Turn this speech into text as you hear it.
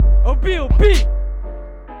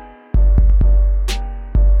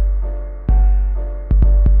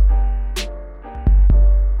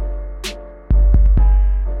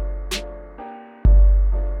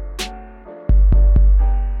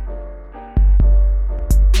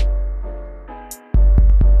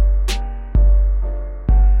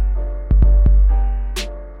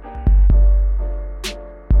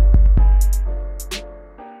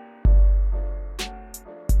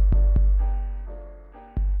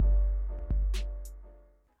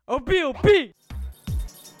OB.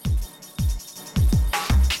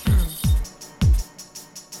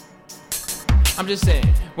 I'm just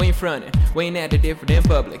saying, we ain't frontin', we ain't acting different in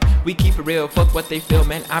public. We keep it real, fuck what they feel,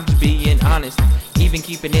 man, I'm just being honest. Even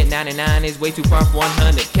keeping it 99 is way too far from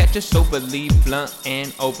 100. Catch us overly blunt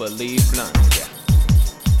and overly blunt, yeah.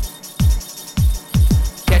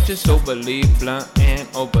 Catch us overly blunt and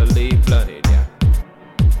overly blunted, yeah.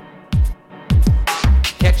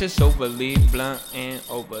 Catch us overly blunt and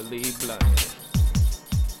overly blunted.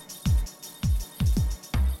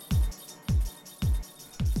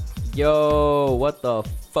 Yo, what the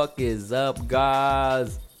fuck is up,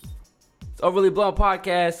 guys? It's Overly Blunt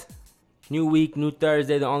Podcast. New week, new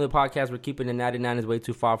Thursday. The only podcast we're keeping the 99 is way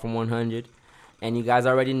too far from 100. And you guys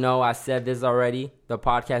already know, I said this already. The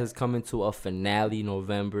podcast is coming to a finale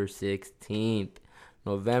November 16th.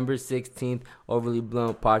 November 16th, Overly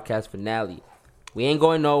Blunt Podcast finale. We ain't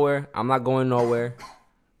going nowhere. I'm not going nowhere.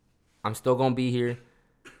 I'm still going to be here.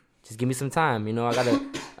 Just give me some time. You know, I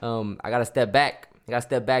gotta step back. I gotta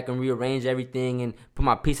step back and rearrange everything and put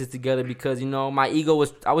my pieces together because, you know, I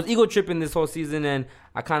was ego tripping this whole season and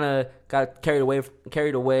I kind of got carried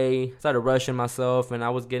away, started rushing myself and I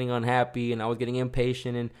was getting unhappy and I was getting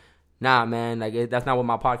impatient and nah, man, like that's not what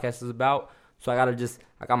my podcast is about. So I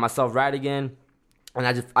got myself right again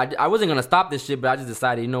and I wasn't gonna stop this shit, but I just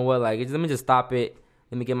decided, you know what, like let me just stop it.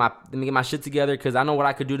 Let me get my shit together because I know what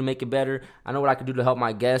I could do to make it better. I know what I could do to help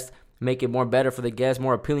my guests. Make it more better for the guests,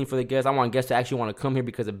 more appealing for the guests. I want guests to actually want to come here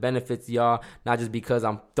because it benefits y'all, not just because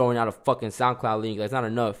I'm throwing out a fucking SoundCloud link. That's not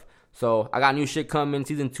enough. So I got new shit coming.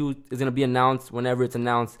 Season 2 is going to be announced whenever it's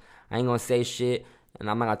announced. I ain't going to say shit, and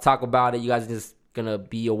I'm not going to talk about it. You guys are just going to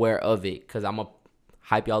be aware of it because I'm going to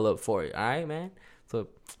hype y'all up for it. All right, man? So,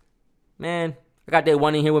 man, I got Day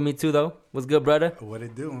One in here with me too, though. What's good, brother? What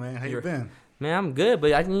it do, man? How you been? Man, I'm good,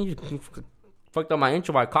 but I think you fucked up my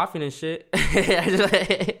intro by coughing and shit.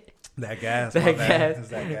 That gas.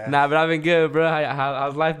 Nah, but I've been good, bro.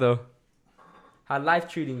 How's life, though? How's life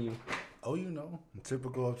treating you? Oh, you know,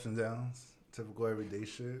 typical ups and downs, typical everyday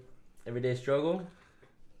shit. Everyday struggle?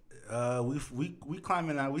 We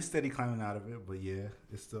climbing out. We steady climbing out of it, but yeah,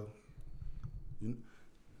 it's still, you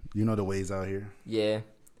know the ways out here. Yeah.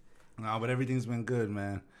 Nah, but everything's been good,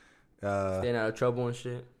 man. Staying out of trouble and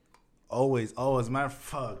shit? Always. Matter of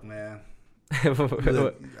fuck, man.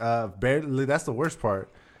 Barely. That's the worst part.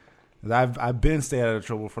 I've been staying out of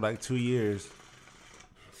trouble for like 2 years.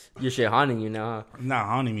 Your shit haunting you now, huh? Not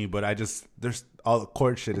haunting me, but there's all the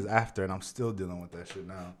court shit is after, and I'm still dealing with that shit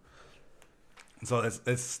now. So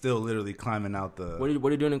it's still literally climbing out the. What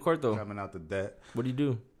are you doing in court though? Climbing out the debt. What do you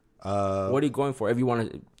do? What are you going for? If you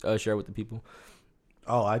want to share with the people.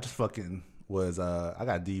 Oh, I just fucking was. I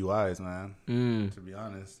got DUIs, man. To be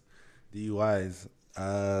honest, DUIs.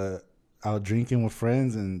 Out drinking with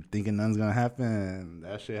friends and thinking nothing's gonna happen, and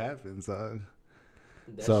that shit happens. And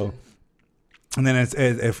then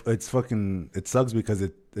it's fucking. It sucks because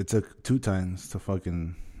it took 2 times to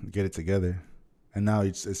fucking get it together, and now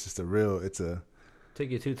it's just Took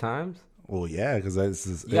you 2 times? Well, yeah, because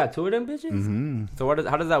you got 2 of them bitches. Mm-hmm. So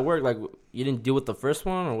how does that work? Like you didn't deal with the first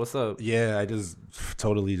one, or what's up? Yeah, I just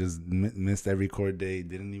totally just missed every court date.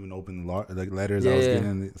 Didn't even open the letters I was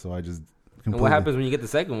getting, so I just. Completely. And what happens when you get the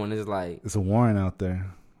second one? It's a warrant out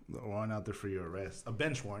there. A warrant out there for your arrest. A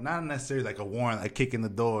bench warrant. Not necessarily like a warrant, like kicking the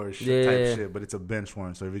door type shit, but it's a bench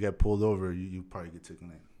warrant. So if you get pulled over, you probably get taken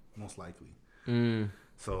in. Most likely.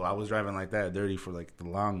 So I was driving like that dirty for like the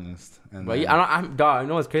longest. And but I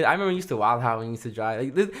know what's crazy. I remember you used to wild out when you used to drive.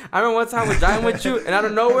 Like this, I remember one time I was driving with you, and out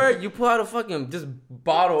of nowhere, you pull out a fucking just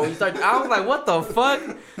bottle. And you start. I was like, what the fuck?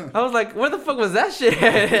 I was like, where the fuck was that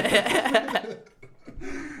shit?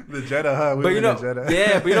 The Jetta, huh? But you know,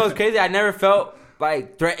 but you know what's crazy? I never felt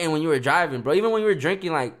like threatened when you were driving, bro. Even when you were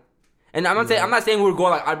drinking, like, and I'm not saying we would go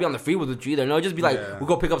like I'd be on the freeway with you either. No, just be like we'll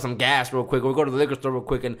go pick up some gas real quick, or we'll go to the liquor store real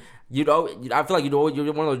quick, and I feel like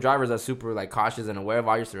you're one of those drivers that's super like cautious and aware of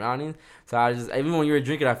all your surroundings. So I just even when you were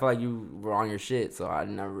drinking, I felt like you were on your shit. So I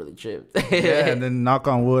never really tripped. Yeah, and then knock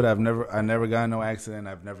on wood, I never got in no accident.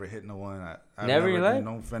 I've never hit no one. I've never in your life?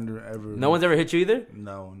 No fender ever. No one's ever hit you either?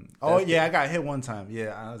 No. Oh yeah, I got hit one time.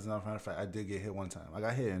 Yeah, as a matter of fact, I did get hit one time. I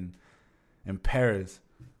got hit in Paris.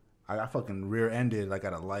 I got fucking rear-ended like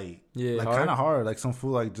at a light. Yeah, like kind of hard. Like some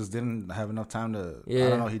fool like just didn't have enough time to. Yeah. I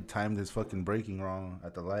don't know. He timed his fucking braking wrong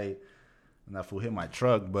at the light, and that fool hit my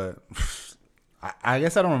truck. But I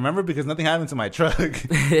guess I don't remember because nothing happened to my truck.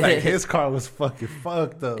 Like his car was fucking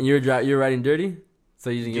fucked up. And you're riding dirty. So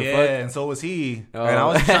you didn't get fucked? Yeah, and so was he. Oh. And I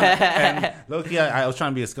was low-key, I was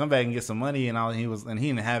trying to be a scumbag and get some money, and he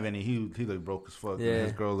didn't have any. He looked broke as fuck. Yeah. And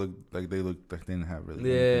his girl looked like they didn't have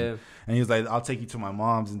really anything. And he was like, I'll take you to my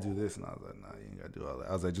mom's and do this. And I was like, nah, you ain't got to do all that.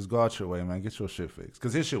 I was like, just go out your way, man. Get your shit fixed.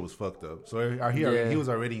 Because his shit was fucked up. So he was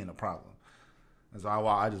already in a problem. And so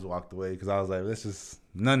I just walked away because I was like, let's just,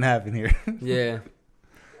 nothing happened here. Yeah.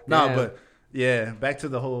 But yeah, back to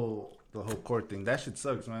the whole court thing. That shit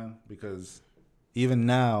sucks, man, because even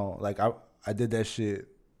now, like I did that shit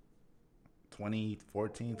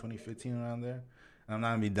 2014, 2015 around there. And I'm not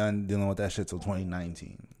going to be done dealing with that shit till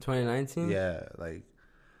 2019. 2019? Yeah, like,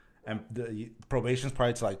 and the probation's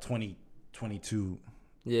probably to like 2022.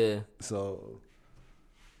 Yeah. So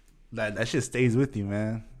that shit stays with you,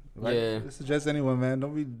 man. Like, yeah. I suggest anyone, man,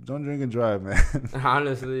 don't drink and drive, man.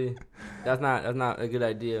 Honestly, that's not a good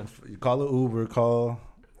idea. You call an Uber, call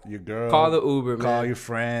your girl. Call the Uber, man. Call your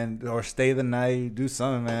friend, or stay the night. Do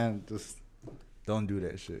something, man. Just don't do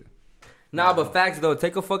that shit. Nah, but facts though.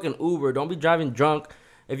 Take a fucking Uber. Don't be driving drunk.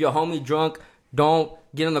 If your homie drunk, don't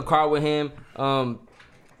get in the car with him.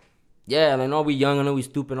 Yeah, I know we young, I know we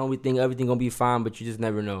stupid, I know we think everything gonna be fine, but you just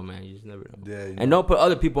never know, man. You just never know. Yeah, and don't put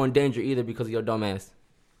other people in danger either because of your dumb ass.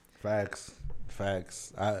 Facts.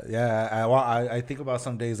 I think about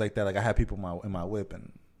some days like that. Like I have people in my whip,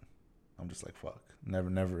 and I'm just like, fuck,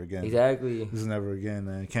 never again. Exactly. This is never again,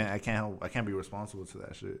 man. I can't be responsible to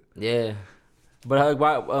that shit. Yeah, but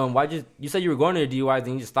why you said you were going to the DUI,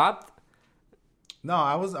 then you just stopped? No,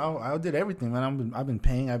 I did everything, man. I've been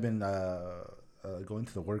paying. I've been going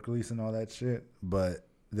to the work release and all that shit. But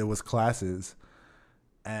there was classes,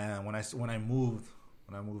 and when I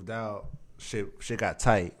moved out. Shit got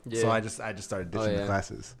tight, so I just started ditching the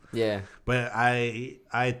classes. Yeah, but I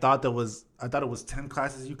thought it was 10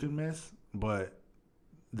 classes you could miss, but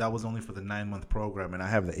that was only for the 9-month program, and I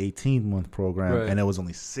have the 18-month program, and it was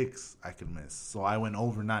only 6 I could miss. So I went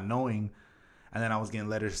over not knowing, and then I was getting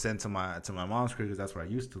letters sent to my mom's crib because that's where I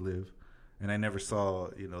used to live, and I never saw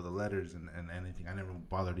the letters and anything. I never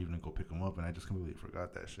bothered even to go pick them up, and I just completely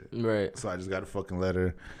forgot that shit. Right. So I just got a fucking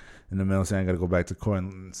letter in the mail saying I got to go back to court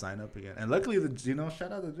and sign up again. And luckily,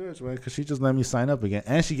 shout out the judge, man, because she just let me sign up again.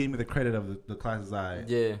 And she gave me the credit of the classes I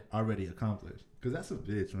already accomplished. Because that's a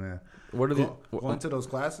bitch, man. What are going to those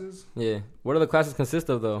classes? Yeah. What do the classes consist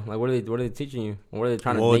of, though? Like, what are they teaching you? What are they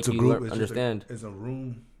trying to make you understand? It's a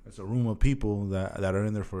room of people that are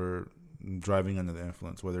in there for driving under the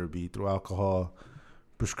influence, whether it be through alcohol,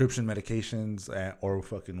 prescription medications, or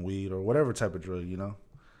fucking weed, or whatever type of drug,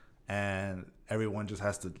 And everyone just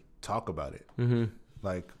has to talk about it. Mm-hmm.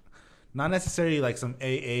 Like, not necessarily like some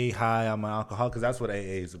AA, hi, I'm an alcoholic, because that's what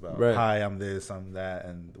AA is about. Right. Hi, I'm this, I'm that,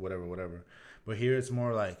 and whatever. But here it's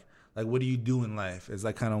more like what do you do in life? It's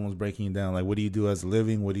like kind of almost breaking it down. Like, what do you do as a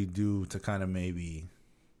living? What do you do to kind of maybe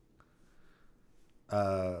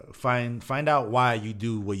find out why you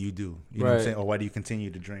do what you do? You know what I'm saying? Or why do you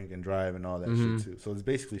continue to drink and drive and all that shit too? So it's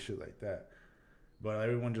basically shit like that. But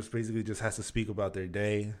everyone just basically just has to speak about their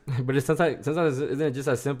day. But it's sometimes isn't it just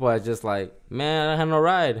as simple as just like, man, I had no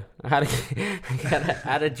ride. I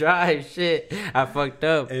had to drive. Shit, I fucked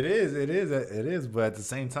up. It is. But at the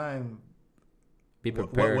same time, be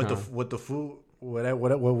prepared. With the food, what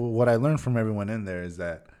I learned from everyone in there is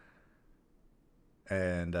that,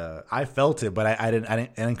 and I felt it, but I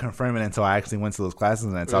didn't confirm it until I actually went to those classes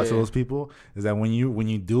and I talked to those people. Is that when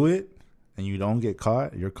you do it and you don't get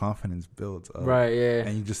caught, your confidence builds up. Right, yeah.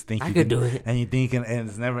 And you just think I could do it. And you think, and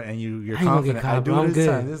it's never, and you're confident. I do it this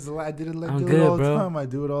time. This is why I did it all the time. I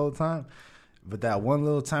do it all the time. But that one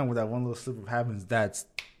little time where that one little slip of happens, that's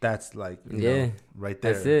like, right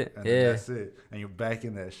there. That's it. And that's it. And you're back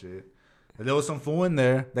in that shit. And there was some fool in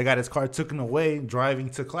there that got his car taken away driving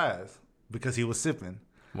to class because he was sipping.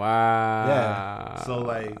 Wow. Yeah. So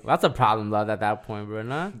like that's a problem, though, at that point, bro.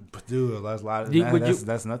 Nah. But dude, that's a lot.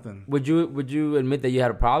 That's nothing. Would you admit that you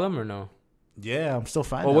had a problem or no? Yeah, I'm still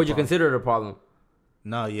fine. Or would you consider it a problem?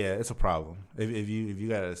 No, yeah, it's a problem. If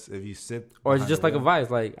you sip, or is it just like a vice?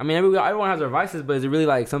 Like, I mean, everyone has their vices, but is it really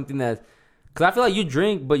like something that? Because I feel like you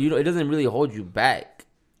drink, but it doesn't really hold you back,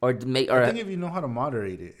 I think if you know how to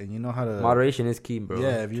moderate it and you know how to moderation is key, bro.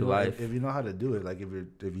 Yeah, if you know how to do it, like if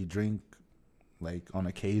you drink. Like on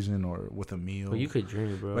occasion or with a meal. Well, you could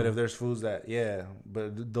drink, bro. But if there's foods that,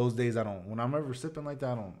 but those days I don't. When I'm ever sipping like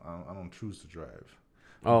that, I don't choose to drive.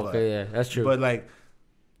 Oh, okay, yeah, that's true. But like,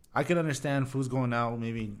 I can understand foods going out,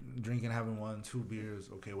 maybe drinking, having 1-2 beers,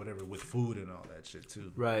 okay, whatever, with food and all that shit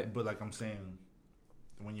too. Right. But like I'm saying,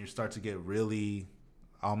 when you start to get really,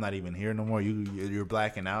 I'm not even here no more. You're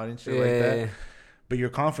blacking out and shit like that. But your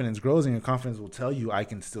confidence grows, and your confidence will tell you, I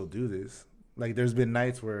can still do this. Like there's been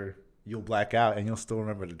nights where you'll black out and you'll still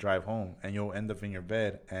remember to drive home, and you'll end up in your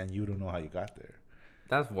bed and you don't know how you got there.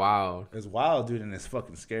 That's wild. It's wild, dude, and it's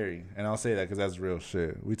fucking scary. And I'll say that because that's real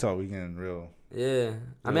shit. We getting real. Yeah.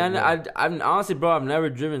 I mean, I'm honestly, bro, I've never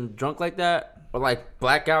driven drunk like that or like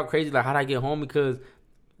blackout crazy. Like, how'd I get home? Because,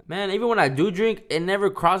 man, even when I do drink, it never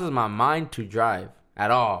crosses my mind to drive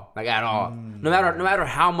at all. Like, at all. No matter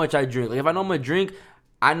how much I drink. Like, if I know I'm gonna drink,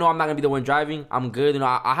 I know I'm not gonna be the one driving. I'm good. You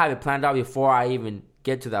know, I have it planned out before I even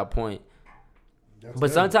get to that point. But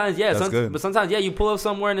good. Sometimes, you pull up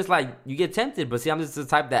somewhere and it's like you get tempted. But see, I'm just the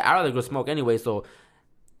type that I'd rather go smoke anyway. So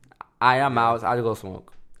I'm out. I'll go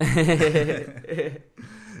smoke. Yeah,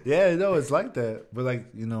 no, it's like that. But like,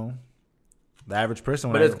 you know, the average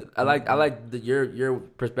person. But I like your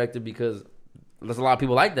perspective because there's a lot of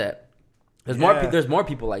people like that. There's more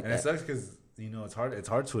people like that. It sucks because you know it's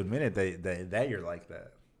hard to admit it that you're like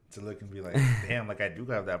that. To look and be like, damn, like I do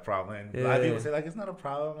have that problem. And a lot of people say like it's not a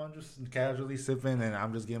problem. I'm just casually sipping and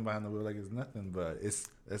I'm just getting behind the wheel like it's nothing. But it's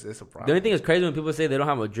a problem. The only thing is crazy when people say they don't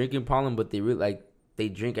have a drinking problem, but they really like they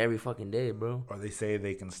drink every fucking day, bro. Or they say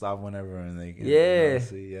they can stop whenever and they can.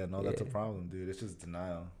 That's a problem, dude. It's just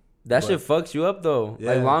denial. That shit fucks you up though.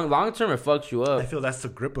 Yeah. Like long term, it fucks you up. I feel that's the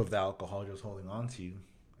grip of the alcohol just holding on to you,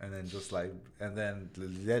 and then just like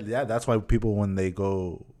that's why people when they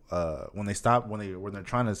go. When they're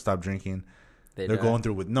trying to stop drinking, they go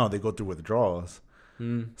through withdrawals.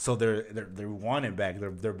 So they want it back.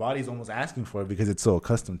 Their body's almost asking for it because it's so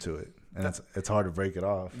accustomed to it, and it's hard to break it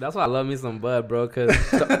off. That's why I love me some bud, bro. Because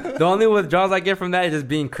the only withdrawals I get from that is just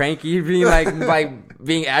being cranky, being like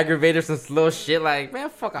being aggravated, some slow shit. Like, man,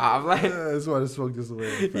 fuck off. Like, that's why I smoke this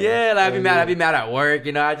away. Yeah, like I'd be mad at work.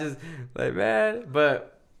 You know, I just like, man.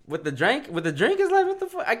 But with the drink, it's like, what the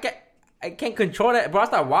fuck? I can't control that, bro. I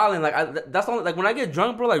start wilding. Like that's only like when I get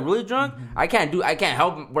drunk, bro. Like really drunk, I can't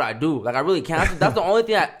help what I do. Like I really can't. That's the only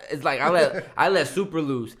thing. It's like I let super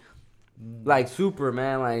loose, like super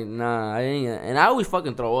man. Like nah, I ain't. And I always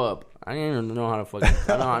fucking throw up. I didn't even know how to fucking.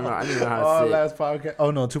 I didn't know how to sit. Last podcast.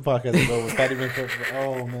 Oh no, 2 podcasts ago was Patty Been.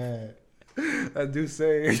 Oh man, that do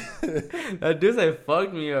say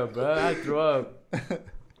fucked me up, bro. I threw up.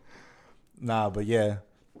 Nah, but yeah,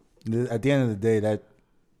 at the end of the day, that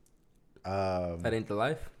ain't the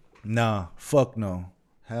life. Nah, fuck no,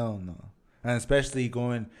 hell no. And especially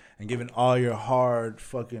going and giving all your hard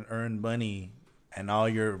fucking earned money and all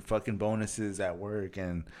your fucking bonuses at work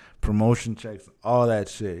and promotion checks, all that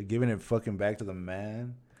shit, giving it fucking back to the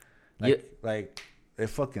man. Like it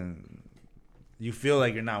fucking. You feel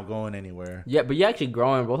like you're not going anywhere. Yeah, but you're actually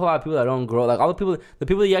growing, bro. A lot of people that don't grow, like all the people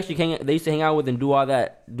that you actually they used to hang out with and do all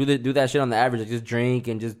that, do that shit on the average, like just drink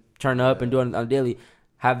and just turn up and do it on daily.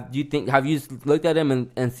 Have you looked at them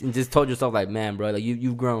and just told yourself like, man, bro, like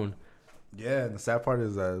you've grown? Yeah, and the sad part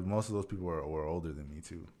is that most of those people were older than me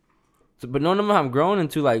too. So, but none of them have grown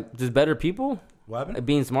into like just better people. What happened? Like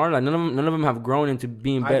being smarter. Like none of them have grown into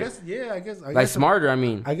being better. I guess like smarter. I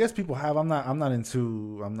mean, I guess people have. I'm not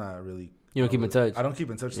really. You don't keep in touch. I don't keep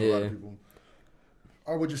in touch with a lot of people.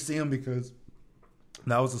 Or would you see them because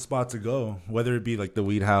that was the spot to go, whether it be like the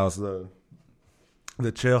weed house, the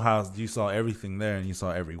chill house. You saw everything there, and you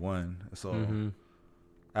saw everyone. So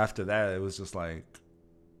after that, it was just like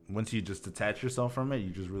once you just detach yourself from it,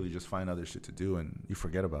 you just really just find other shit to do, and you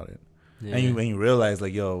forget about it. Yeah. And you realize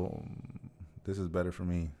like, yo, this is better for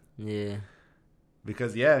me. Yeah.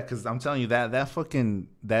 Because I'm telling you that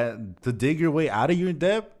to dig your way out of your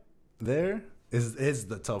debt there is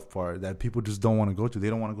the tough part that people just don't want to go through. They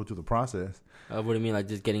don't want to go through the process. What do you mean, like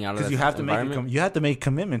just getting out of that? Because you have to make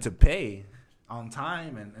commitment to pay on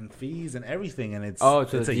time and fees and everything, and it's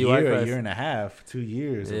a year and a half, 2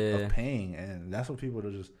 years of paying, and that's what people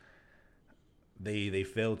are just they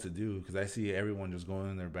fail to do. Because I see everyone just going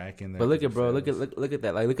in there back in there. But look at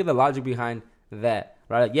that. Like look at the logic behind that,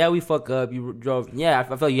 right? Like, yeah, we fuck up. You drove. Yeah, I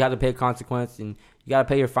feel like you have to pay a consequence and you gotta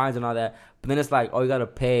pay your fines and all that. But then it's like, oh, you gotta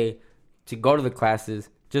pay to go to the classes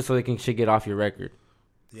just so they can get off your record.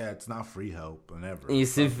 Yeah, it's not free help whenever. You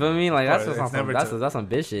see, feel me? Like that's some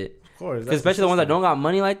bitch shit. Of course, especially the ones that don't got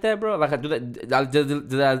money like that, bro. Like, does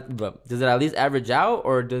it at least average out,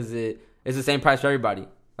 or does it's the same price for everybody?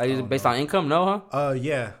 Like, is it based on income? No, huh?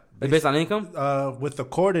 Yeah. It's based on income? With the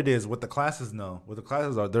court, it is. With the classes, no. With the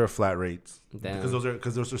classes, they're flat rates. Damn.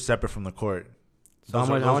 Because those are separate from the court. So how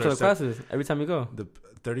much are the classes every time you go?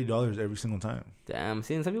 $30 every single time. Damn,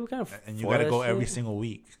 seeing some people kind of. And you gotta go every single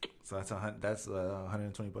week. So that's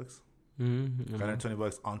 $120. Mm-hmm.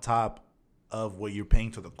 $120 on top of what you're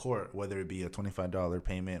paying to the court, whether it be a $25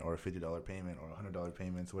 payment or a $50 payment or $100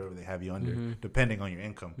 payments, whatever they have you under, depending on your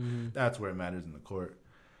income. Mm-hmm. That's where it matters in the court,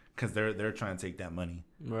 because they're trying to take that money,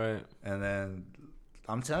 right? And then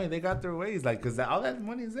I'm telling you, they got their ways, like, cause all that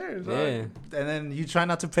money is theirs. Yeah. Right? And then you try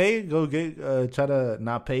not to pay, go get, try to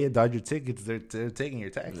not pay it, dodge your tickets. They're taking your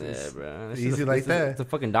taxes. Yeah, bro. It's easy like that. It's a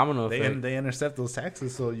fucking domino effect. They intercept those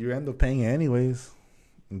taxes, so you end up paying it anyways.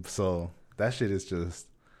 So that shit is just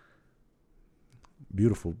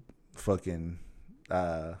beautiful, fucking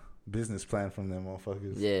business plan from them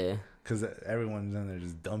motherfuckers. Yeah. Because everyone's in there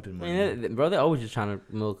just dumping money. Man, bro, they're always just trying to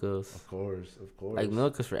milk us. Of course. Like,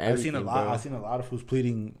 milk us for everything, I've seen a lot of fools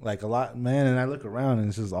pleading, like, a lot, man, and I look around, and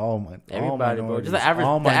it's just everybody, bro. Just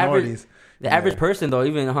all minorities. The average person, though,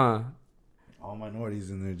 even, all minorities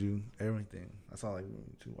in there, dude. Everything. That's all, like,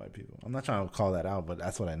 2 white people. I'm not trying to call that out, but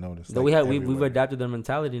that's what I noticed. Though like, we've adapted their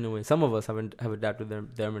mentality in a way. Some of us have adapted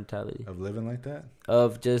their mentality. Of living like that?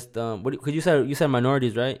 Of just, because you said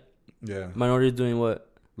minorities, right? Yeah. Minorities doing what?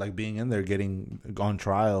 Like being in there, getting on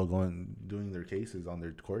trial, doing their cases on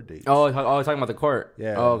their court dates. Oh, talking about the court.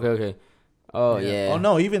 Yeah. Oh, okay. Oh, yeah. Oh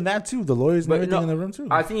no, even that too. The lawyers and everything in the room too.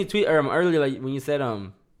 I seen you tweet earlier, like when you said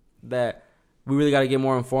that we really got to get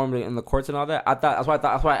more informed in the courts and all that. That's why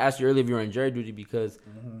I asked you earlier if you were in jury duty, because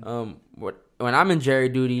when I'm in jury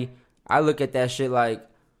duty, I look at that shit like.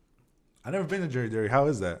 I've never been to jury duty. How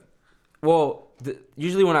is that? Well,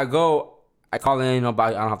 usually when I go, I call in.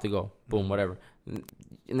 But I don't have to go. Boom, whatever.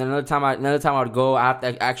 And then another time I would go, I have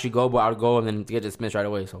to actually go, but I would go and then get dismissed right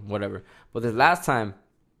away. So whatever. But this last time,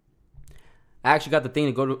 I actually got the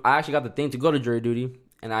thing to go to jury duty,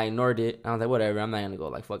 and I ignored it. And I was like, whatever, I'm not gonna go.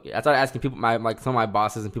 Like, fuck it. I started asking people, some of my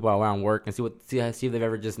bosses and people around work, and see if they've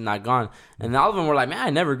ever just not gone. And all of them were like, man, I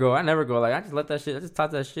never go. Like, I just let that shit. I just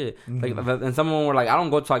talk that shit. Mm-hmm. Like, and some of them were like, I don't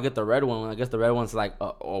go till I get the red one. I guess the red one's like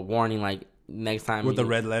a warning, like next time with the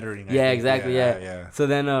red lettering. Yeah, exactly. Yeah. So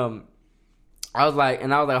then I was like,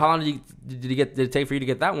 how long did it take for you to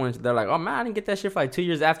get that one? They're like, oh man, I didn't get that shit for like 2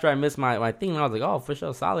 years after I missed my thing. And I was like, oh, for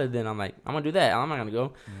sure, solid. Then I'm like, I'm gonna do that. I'm not gonna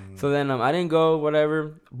go. Mm. So then I didn't go.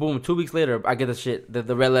 Whatever. Boom. 2 weeks later, I get the shit,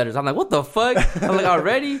 the red letters. I'm like, what the fuck? I'm like,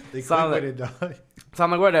 already? So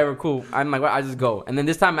I'm like, whatever, cool. I'm like, I just go. And then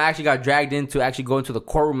this time I actually got dragged in to actually go into the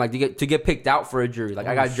courtroom, like to get picked out for a jury. Like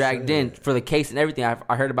I got dragged in for the case and everything.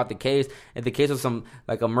 I heard about the case, and the case was some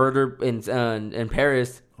like a murder in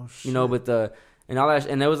Paris. With the and all that,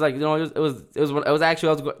 and it was like, it was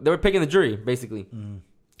actually they were picking the jury basically, and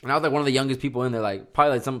I was like one of the youngest people in there, like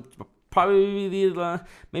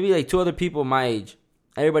maybe like 2 other people my age.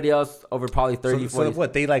 Everybody else over probably 30, 40. So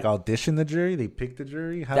what, they like audition the jury? They pick the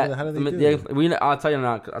jury? How do they do that? I'll tell you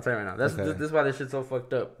right now. This is why this shit's so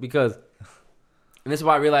fucked up, because, and this is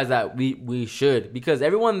why I realized that we should, because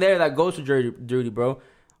everyone there that goes to jury duty, bro,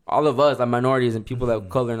 all of us, like minorities and people that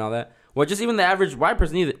color and all that, or just even the average white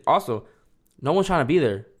person either, also, no one's trying to be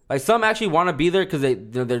there. Like, some actually want to be there because they're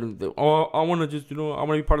I want to just, I want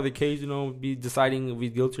to be part of the case, be deciding if he's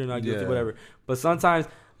guilty or not guilty, whatever. But sometimes,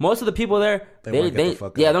 most of the people there, they don't give a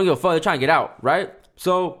fuck. They're trying to get out, right?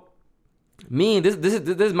 So, this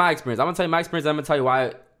is my experience. I'm going to tell you my experience. I'm going to tell you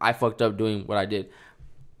why I fucked up doing what I did.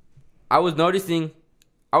 I was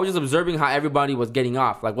just observing how everybody was getting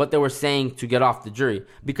off, like what they were saying to get off the jury.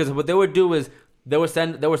 Because what they would do is, they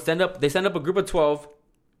send up a group of 12,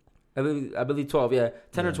 I believe 12,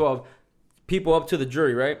 10 or 12 people up to the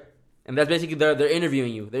jury, right? And that's basically they're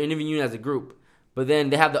interviewing you. They're interviewing you as a group. But then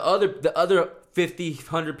they have the other 50,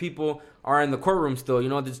 100 people are in the courtroom still,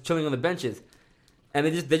 just chilling on the benches. And they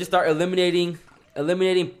just start eliminating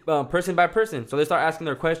person by person. So they start asking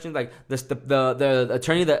their questions, like the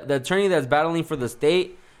attorney that's battling for the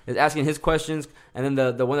state is asking his questions, and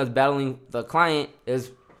then the one that's battling the client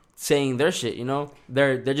is saying their shit.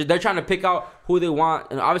 They're trying to pick out who they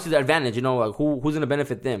want, and obviously the advantage, like who's gonna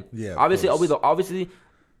benefit them. Yeah. Obviously, I'm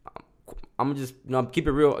gonna just keep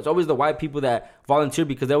it real. It's always the white people that volunteer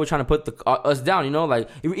because they were trying to put us down. Like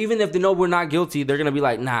even if they know we're not guilty, they're gonna be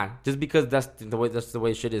like, nah, just because that's the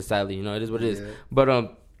way shit is. Sadly, it is what it is.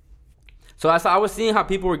 But so I was seeing how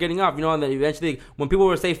people were getting off, and then eventually when people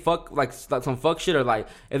would say fuck, like some fuck shit, or like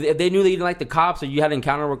if they knew that you didn't like the cops, or you had an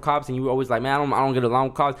encounter with cops and you were always like, man, I don't get along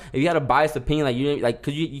with cops. If you had a biased opinion, like you didn't, like,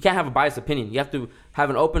 cause you can't have a biased opinion. You have to have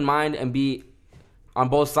an open mind and be on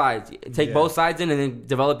both sides. Take both sides in and then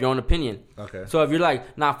develop your own opinion. Okay. So if you're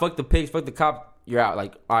like, nah, fuck the pigs, fuck the cops, you're out.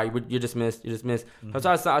 Like, all right, you're dismissed. Mm-hmm. So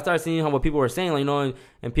I started seeing what people were saying, like,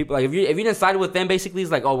 and people like if you didn't side with them, basically it's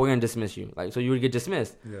like, oh, we're gonna dismiss you. Like, so you would get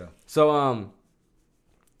dismissed. Yeah. So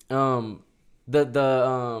I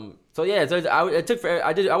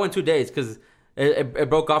went 2 days because it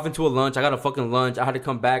broke off into a lunch. I got a fucking lunch. I had to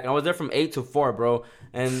come back. I was there from 8 to 4, bro.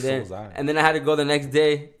 And then I had to go the next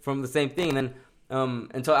day from the same thing. And then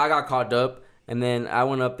until I got called up, and then I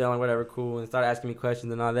went up there, like, whatever, cool, and started asking me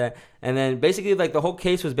questions and all that. And then basically, like, the whole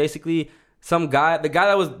case was basically some guy, the guy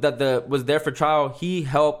that was there for trial, he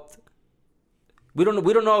helped. We don't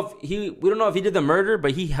know if he did the murder,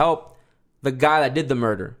 but he helped the guy that did the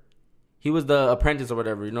murder. He was the apprentice or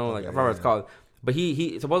whatever, you know, like I forgot what it's called. But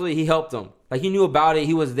he supposedly he helped him. Like he knew about it.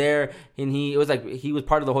 He was there, and it was like he was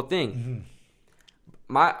part of the whole thing.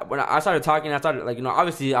 Mm-hmm. When I started talking, I started like, you know,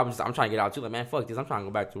 obviously I'm trying to get out too. Like, man, fuck this. I'm trying to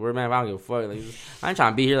go back to work, man. I don't give a fuck. Like, I ain't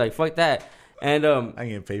trying to be here. Like, fuck that. And I ain't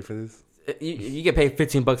getting paid for this. You get paid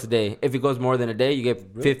 $15 a day. If it goes more than a day, you get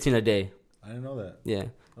 15 a day. I didn't know that. Yeah.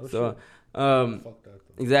 Oh, so fuck that.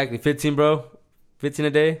 Though. Exactly 15, bro. 15 a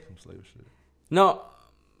day. Some slave shit. No.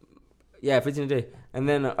 Yeah, 15 a day. And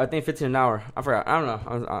then I think 15 an hour. I forgot. I don't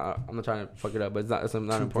know. I'm not trying to fuck it up, but it's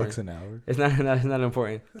not important. $2 an hour. It's not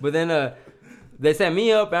important. But then they set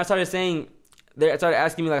me up, and I started saying, they started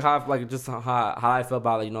asking me like how I felt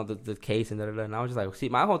about, like, you know, the case and da. And I was just like, see,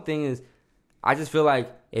 my whole thing is, I just feel like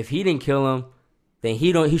if he didn't kill him, then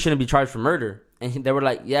he shouldn't be charged for murder. And they were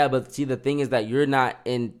like, yeah, but see, the thing is that you're not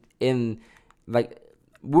in like.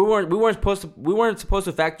 We weren't supposed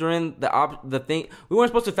to factor in the thing. We weren't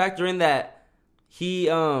supposed to factor in that we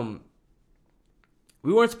weren't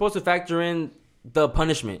supposed to factor in the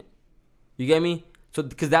punishment. You get me? So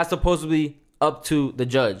because that's supposed to be up to the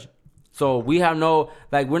judge. So we have no,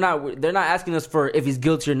 like, they're not asking us for if he's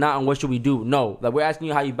guilty or not and what should we do. No, like, we're asking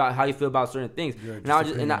you how you feel about certain things. And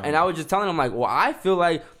I was just telling him, like, well, I feel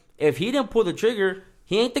like if he didn't pull the trigger,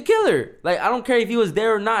 he ain't the killer. Like, I don't care if he was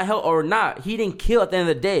there or not. He didn't kill at the end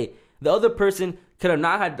of the day. The other person could have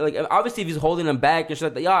not had, like, obviously if he's holding him back and shit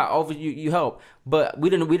like that, yeah, obviously you help. But we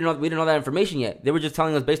didn't know that information yet. They were just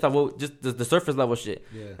telling us based off just the surface level shit.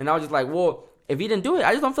 Yeah. And I was just like, well, if he didn't do it,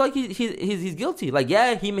 I just don't feel like he's guilty. Like,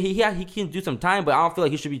 yeah, he can do some time, but I don't feel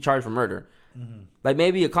like he should be charged for murder. Mm-hmm. Like,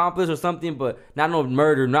 maybe accomplice or something, but not no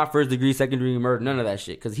murder, not first degree, second degree murder, none of that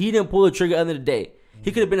shit. Because he didn't pull the trigger at the end of the day.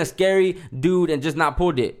 He could have been a scary dude and just not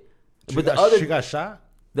pulled it. She got shot?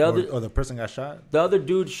 Or the person got shot? The other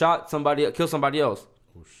dude killed somebody else.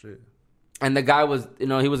 Oh, shit. And the guy was, you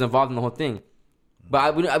know, he was involved in the whole thing.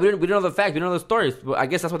 But we didn't know the facts. We didn't know the stories. But I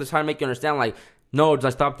guess that's what they're trying to make you understand. Like, no,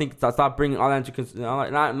 just stop bringing all that into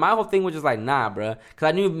consideration. My whole thing was just like, nah, bro. Because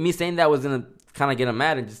I knew me saying that was going to kind of get him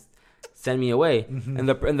mad and just send me away. Mm-hmm.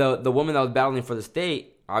 And the woman that was battling for the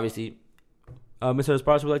state, obviously, Mr.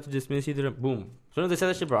 Esparza would like to dismiss you. Boom. As soon as they said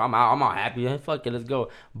that shit, bro, I'm all happy. Hey, fuck it, let's go.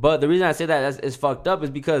 But the reason I say that is fucked up is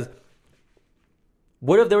because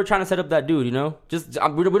what if they were trying to set up that dude? You know, just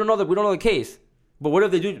we don't know the case. But what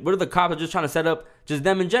if they do? What if the cops are just trying to set up just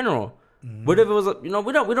them in general? Mm-hmm. What if it was, you know,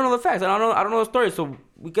 we don't know the facts. I don't know the story. So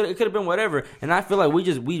it could have been whatever. And I feel like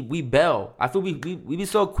we bail. I feel we be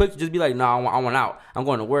so quick to just be like, nah, I want out. I'm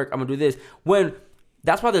going to work. I'm gonna do this. When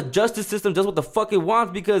that's why the justice system does what the fuck it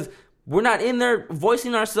wants, because we're not in there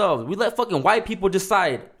voicing ourselves. We let fucking white people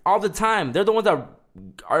decide all the time. They're the ones that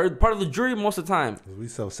are part of the jury most of the time. We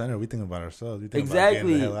self-centered. We think about ourselves. We think exactly. about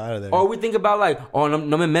getting the hell out of there. Or we think about like, oh,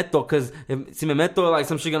 no me meto, because if me meto, like,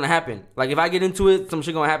 some shit gonna happen. Like, if I get into it, some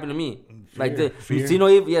shit gonna happen to me. Fear. See no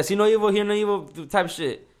evil, see no evil, hear no evil type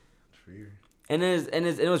shit. Fear. And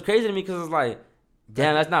it was crazy to me because it's like,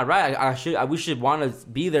 damn, that's not right. We should want to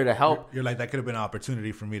be there to help. You're like, that could have been an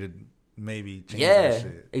opportunity for me to maybe change that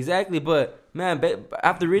shit. Exactly. But man,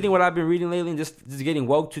 after reading what I've been reading lately and just getting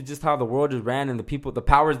woke to just how the world is ran and the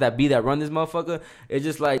powers that be that run this motherfucker, it's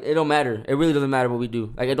just like, it don't matter. It really doesn't matter what we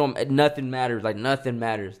do. Like, nothing matters. Like, nothing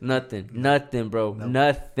matters. Nothing, bro.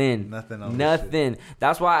 Nothing.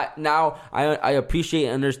 That's why now I appreciate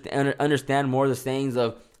and understand more the sayings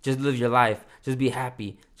of just live your life, just be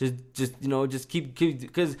happy, just you know, just keep,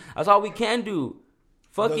 because that's all we can do.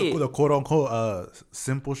 Fuck it. The quote unquote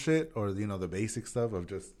simple shit, or, you know, the basic stuff of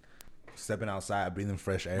just stepping outside, breathing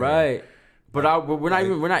fresh air. Right. But we're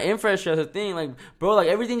not in fresh air. That's the thing. Like, bro, like,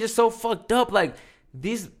 everything's just so fucked up. Like,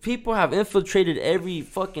 these people have infiltrated every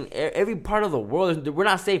part of the world. We're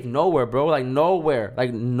not safe nowhere, bro. Like, nowhere.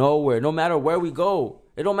 No matter where we go.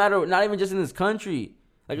 It don't matter. Not even just in this country.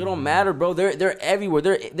 Like, it don't matter, bro. They're everywhere.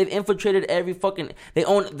 They've infiltrated every fucking. They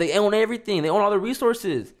own everything. They own all the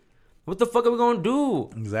resources. What the fuck are we gonna do?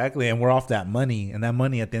 Exactly, and we're off that money, and that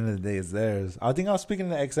money at the end of the day is theirs. I think I was speaking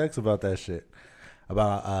to XX about that shit,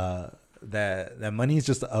 about that money is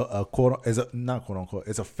just not quote unquote,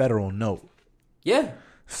 it's a federal note. Yeah.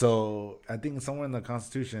 So I think somewhere in the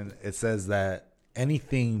Constitution it says that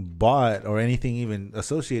anything bought or anything even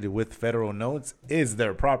associated with federal notes is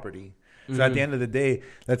their property. So at the end of the day,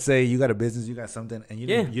 let's say you got a business, you got something, and you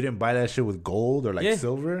didn't buy that shit with gold or like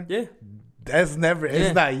silver. Yeah. That's never.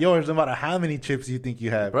 It's not yours, no matter how many chips you think you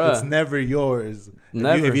have. Bruh. It's never yours.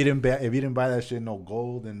 Never. If you didn't buy that shit, no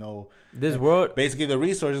gold and no world. Basically, the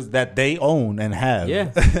resources that they own and have. Yeah.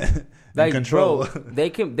 Like, control. bro, they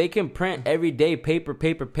can print every day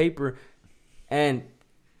paper, and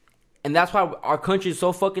that's why our country is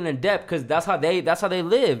so fucking in debt, because that's how they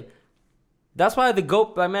live. That's why the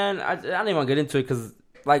GOAT, like, man, I don't even want to get into it, because,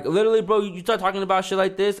 like, literally, bro, you start talking about shit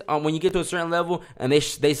like this, when you get to a certain level, and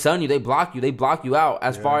they sun you, they block you out,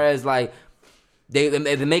 as far as, like, they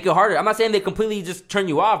make it harder. I'm not saying they completely just turn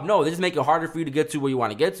you off. No, they just make it harder for you to get to where you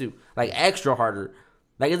want to get to, like, extra harder.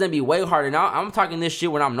 Like, it's gonna be way harder. Now, I'm talking this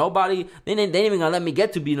shit when I'm nobody. They ain't even gonna let me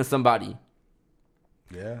get to being somebody.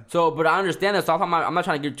 Yeah. So, but I understand that. So I'm not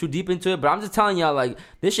trying to get too deep into it. But I'm just telling y'all, like,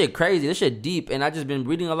 this shit crazy. This shit deep. And I just been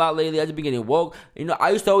reading a lot lately. I just been getting woke. You know,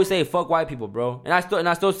 I used to always say fuck white people, bro. And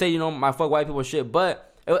I still say, you know, my fuck white people shit.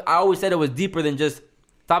 But I always said it was deeper than just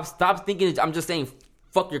stop thinking. I'm just saying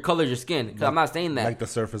fuck your color, your skin. Because I'm not saying that. Like the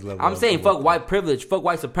surface level. I'm saying fuck white privilege, fuck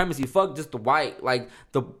white supremacy, fuck just the white, like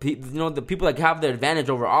the people that have the advantage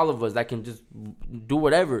over all of us that can just do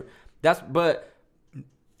whatever. But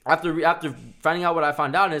after finding out what I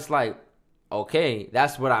found out, it's like, okay,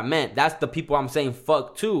 that's what I meant. That's the people I'm saying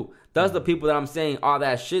fuck to. That's the people that I'm saying all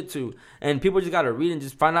that shit to. And people just gotta read and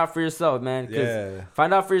just find out for yourself, man. Yeah.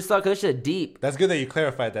 Find out for yourself, because this shit deep. That's good that you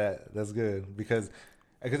clarified that. That's good, because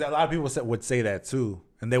a lot of people would say that too,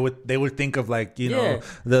 and they would think of, like, you know,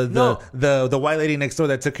 the white lady next door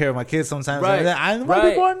that took care of my kids sometimes. Right. And white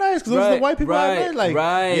people are nice, because those are the white people I met. Like,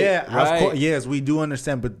 of course, yes, we do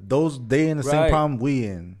understand, but they in the same problem we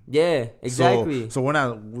in. Yeah, exactly. So we're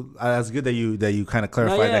not. That's good that you kind of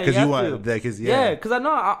clarified that, because you want that, because because I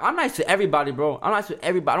know I'm nice to everybody, bro. I'm nice to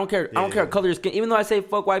everybody. I don't care. I don't care color of skin. Even though I say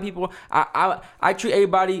fuck white people, I treat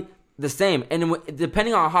everybody the same, and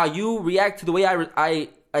depending on how you react to the way I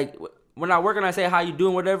like when I work and I say how you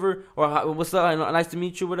doing, whatever, or what's up, nice to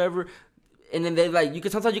meet you, whatever, and then they, like,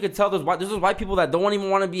 sometimes you can tell there's those white people that don't even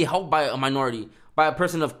want to be helped by a minority, by a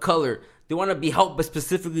person of color. They want to be helped, but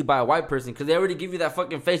specifically by a white person, because they already give you that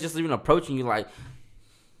fucking face just even approaching you, like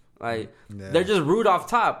they're just rude off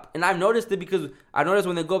top. And I've noticed it, because I noticed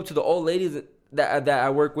when they go up to the old ladies that I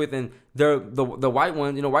work with, and they're the white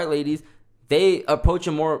ones, you know, white ladies, they approach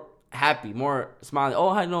them more happy, more smiling.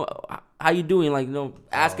 Oh, how you doing? Like, you know,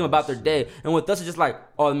 ask them about their day. And with us, it's just like,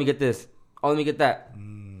 oh, let me get this. Oh, let me get that.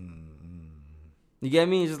 You get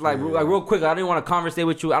me? It's just like, real quick. I don't even want to conversate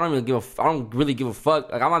with you. I don't really give a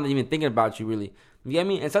fuck. Like, I'm not even thinking about you, really. You get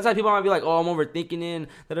me? And sometimes people might be like, oh, I'm overthinking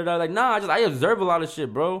it. Like, nah, I observe a lot of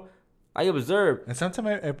shit, bro. I observe. And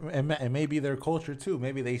sometimes it may be their culture too.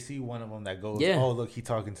 Maybe they see one of them that goes, oh, look, he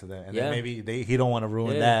talking to them. And then maybe he don't want to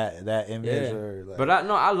ruin that image. Or like, but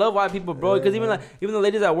I love white people, bro. Because even the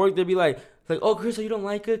ladies at work, they'll be like, oh, Chris, you don't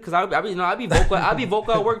like it? Because I be vocal. I be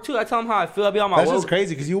vocal at work too. I tell them how I feel. I be on my. That's just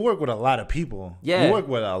crazy, because you work with a lot of people. Yeah, you work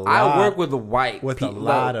with a lot. I work with a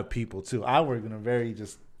lot of people too. I work in a very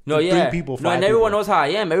just. No, yeah. 3 people, 5 and everyone knows how I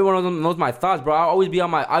am. Everyone knows my thoughts, bro. I'll always be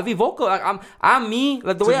I'll be vocal. Like, I'm me.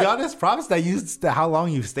 Like, the way. To be honest, props that how long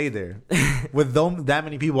you stay there with that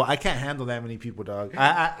many people. I can't handle that many people, dog.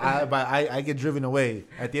 I get driven away.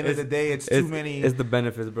 At the end of the day, it's too many. It's the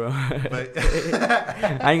benefits, bro. But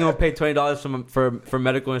I ain't gonna pay $20 for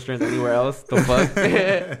medical insurance anywhere else. The fuck.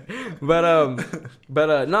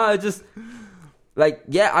 but no, it's just like,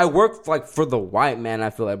 yeah, I work like for the white man. I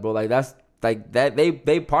feel like, bro, like that's. Like that,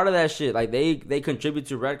 they part of that shit. Like they contribute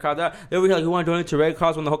to Red Cross. They were like, "You want to donate to Red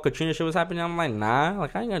Cross?" When the whole Katrina shit was happening, I'm like, "Nah,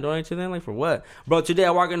 like I ain't gonna donate to them. Like for what, bro?" Today I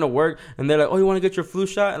walk into work and they're like, "Oh, you want to get your flu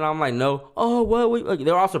shot?" And I'm like, "No." Oh, what? Like,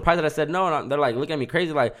 they were all surprised that I said no, and they're like looking at me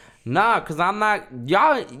crazy, like, "Nah, cause I'm not.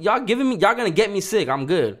 Y'all gonna get me sick. I'm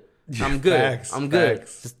good. I'm good. Facts, I'm good.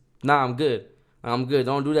 Facts. Just, nah, I'm good. I'm good.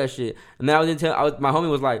 Don't do that shit." And then my homie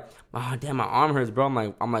was like, "Oh damn, my arm hurts, bro." I'm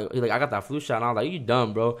like, he's like, "I got that flu shot," and I was like, "You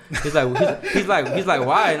dumb, bro." He's like,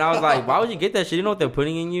 "Why?" And I was like, "Why would you get that shit? You know what they're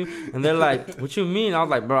putting in you?" And they're like, "What you mean?" I was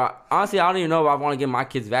like, "Bro, honestly, I don't even know if I want to get my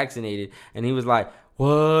kids vaccinated." And he was like,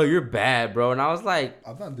 "Whoa, you're bad, bro." And I was like,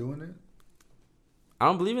 "I'm not doing it. I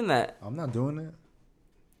don't believe in that. I'm not doing it.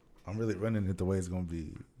 I'm really running it the way it's gonna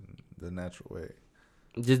be, the natural way."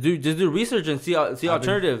 Just do research and see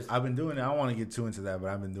alternatives. I've been doing it. I don't want to get too into that, but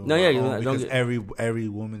I've been doing because every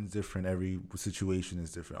woman's different, every situation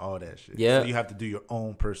is different, all that shit. Yeah, so you have to do your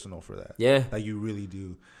own personal for that. Yeah, like you really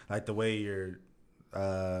do. Like the way you're,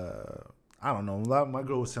 I don't know. My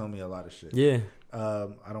girl was telling me a lot of shit. Yeah.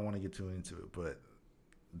 I don't want to get too into it, but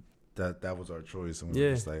that was our choice. And we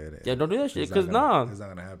were just like, don't do that shit because it's not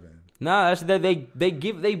gonna happen. Nah, that's that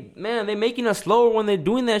they making us slower when they're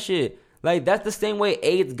doing that shit. Like, that's the same way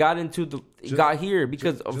AIDS got here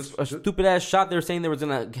because of a stupid ass shot they were saying they was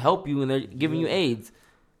gonna help you and they're giving you AIDS.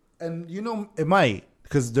 And it might,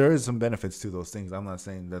 because there is some benefits to those things. I'm not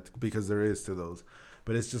saying that because there is to those,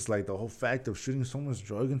 But it's just like the whole fact of shooting so much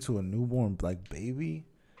drug into a newborn like baby.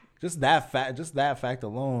 Just that fact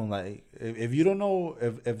alone. Like if you don't know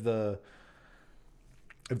if the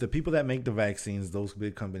people that make the vaccines, those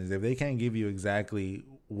big companies, if they can't give you exactly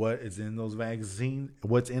what is in those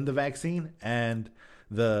what's in the vaccine and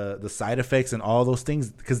the side effects and all those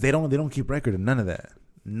things, because they don't keep record of none of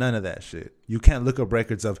that shit. You can't look up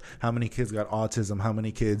records of how many kids got autism, how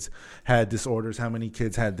many kids had disorders, how many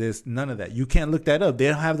kids had this. None of that. You can't look that up. They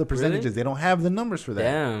don't have the percentages. Really? They don't have the numbers for that.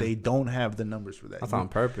 Damn. They don't have the numbers for that. That's on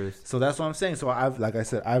purpose. So that's what I'm saying. So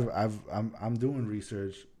I'm doing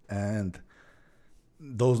research, and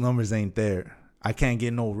those numbers ain't there. I can't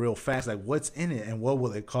get no real facts like what's in it and what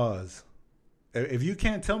will it cause. If you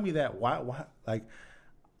can't tell me that, why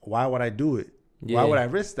would I do it? Yeah. Why would I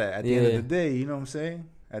risk that? At the end of the day, you know what I'm saying?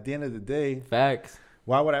 At the end of the day, facts.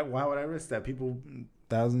 Why would I risk that? People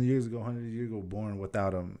 1,000 years ago, 100 years ago, born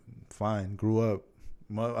without them, fine, grew up,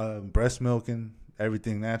 breast milking,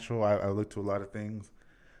 everything natural. I looked to a lot of things.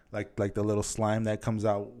 Like the little slime that comes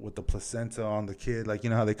out with the placenta on the kid. Like, you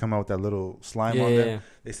know how they come out with that little slime on them?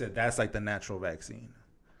 They said that's like the natural vaccine.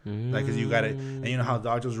 Like, because you got it. And you know how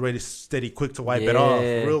doctors ready, steady, quick to wipe it off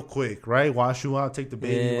real quick, right? Wash you out, take the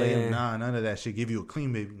baby, lay him. Nah, none of that shit. Give you a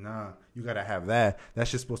clean baby. Nah, you got to have that. That's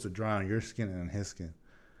just supposed to dry on your skin and on his skin.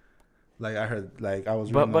 Like, I heard, like, I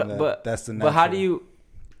was reading on that. But that's the natural. But how do you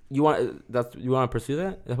want to pursue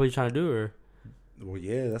that? That's what you're trying to do, or? Well,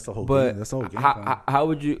 yeah, that's the whole game. That's the whole game.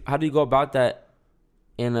 How do you go about that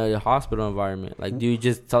in a hospital environment? Like, do you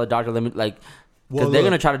just tell the doctor, because they're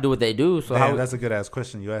going to try to do what they do. So that's a good ass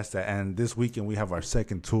question. You asked that. And this weekend we have our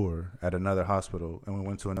second tour at another hospital, and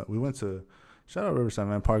we went to shout out Riverside,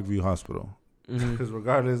 man, Parkview Hospital. Because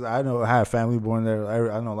regardless, I have family born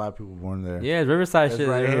there. I know a lot of people born there. Yeah, it's Riverside shit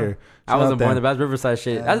right here. I wasn't born there, but that's Riverside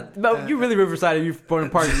shit. You really Riverside if you're born in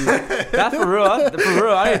Parkview. That's for real. I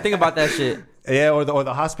didn't even think about that shit. Yeah, or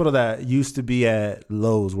the hospital that used to be at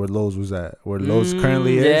Lowe's, where Lowe's was at, where Lowe's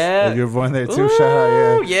currently is. Yeah, if you're born there too. Ooh, shout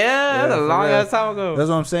out, yeah, that's a long ass time ago. That's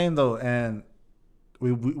what I'm saying though, and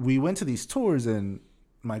we went to these tours, and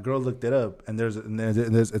my girl looked it up, and there's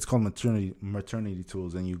it's called maternity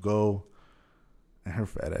tools, and you go. And her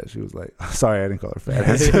fat ass, she was like, sorry, I didn't call her fat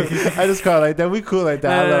ass. I just call her like that. We cool like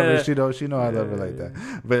that. I love her. She know I love her like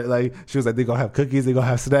that. But like, she was like, they gonna have cookies, they gonna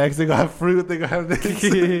have snacks, they gonna have fruit, they gonna have this,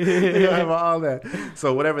 they gonna have all that.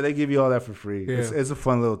 So whatever, they give you all that for free. Yeah. It's a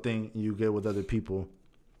fun little thing you get with other people.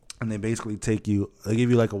 And they basically they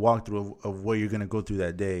give you like a walkthrough of what you're gonna go through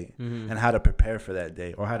that day and how to prepare for that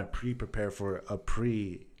day, or how to prepare for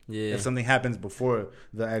if something happens before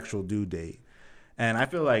the actual due date. And I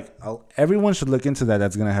feel like everyone should look into that.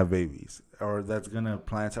 That's gonna have babies, or that's gonna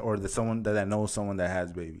plan to, or someone that knows someone that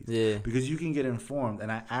has babies. Yeah. Because you can get informed.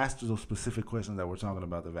 And I asked those specific questions that we're talking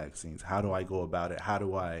about the vaccines. How do I go about it? How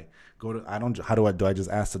do I go to? Do I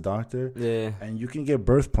just ask the doctor? Yeah. And you can get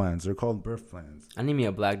birth plans. They're called birth plans. I need me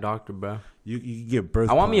a black doctor, bro. You can get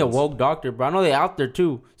birth. I want me a woke doctor, bro. I know they're out there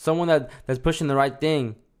too. Someone that's pushing the right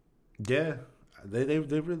thing. Yeah, they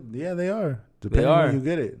are. Depending on when you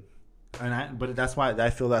get it. But that's why I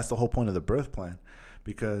feel that's the whole point of the birth plan,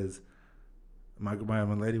 because my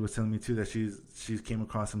lady was telling me too that she's came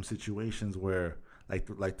across some situations where like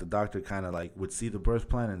the doctor kind of like would see the birth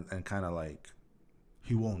plan and kind of like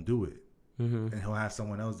he won't do it, and he'll have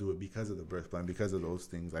someone else do it because of the birth plan, because of those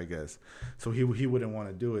things, I guess. So he wouldn't want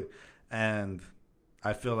to do it, and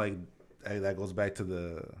I feel like that goes back to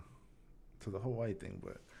the whole white thing,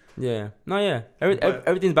 but. Yeah. No, yeah.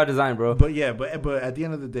 Everything's by design, bro. But yeah, but at the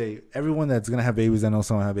end of the day, everyone that's gonna have babies, I know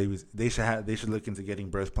someone have babies, they should look into getting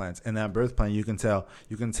birth plans. And that birth plan, you can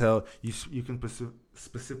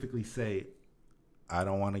specifically say, I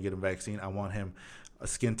don't want to get a vaccine. I want him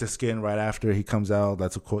skin to skin right after he comes out.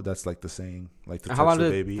 That's a quote. That's like the saying, like the touch the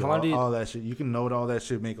baby, all that shit. You can note all that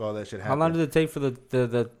shit, make all that shit happen. How long does it take for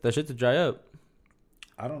the shit to dry up?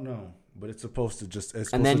 I don't know. But it's supposed to just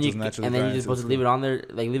naturally. And then you're just supposed to leave it on there,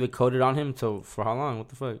 like leave it coated on him. So for how long? What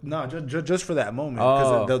the fuck? No, just for that moment.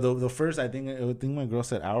 Because the first, I think my girl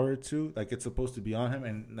said hour or two. Like it's supposed to be on him,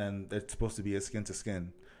 and then it's supposed to be a skin to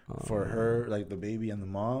skin for her, like the baby and the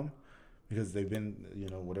mom, because they've been,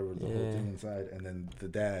 whatever the whole thing inside, and then the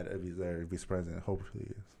dad, if he's there, if he's present, hopefully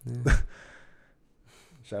he is. Yeah.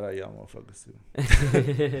 Shout out y'all motherfuckers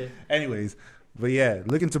too. Anyways, but yeah,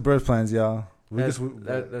 look into birth plans, y'all.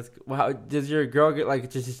 How does your girl get like?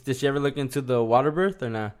 Did she ever look into the water birth or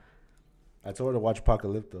not? I told her to watch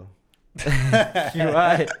Apocalypto. You're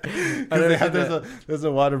right. There's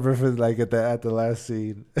a water birth like at the last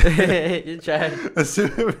scene. You tried.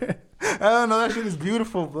 don't know. That shit is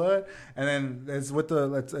beautiful, blood. And then it's with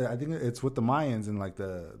I think it's with the Mayans and like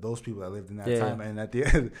those people that lived in that time. And at the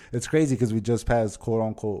end, it's crazy because we just passed quote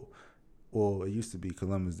unquote. Well, it used to be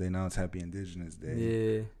Columbus Day. Now it's Happy Indigenous Day.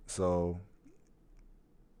 Yeah. So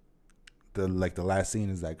the last scene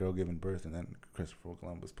is that girl giving birth, and then Christopher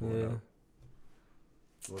Columbus pulling up.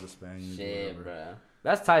 Or the Spaniards. Shit, bro.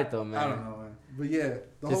 That's tight though, man. I don't know, man. But yeah,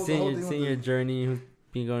 just seeing your journey.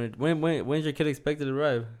 Being going. When's your kid expected to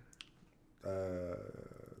arrive?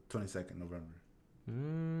 22nd November.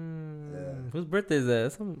 Yeah. Whose birthday is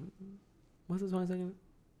that? What's the 22nd?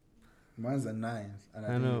 Mine's the 9th. And I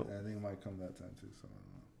think it might come that time too. So I don't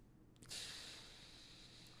know.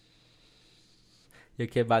 Your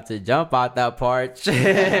kid about to jump out that porch.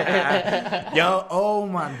 Yo, oh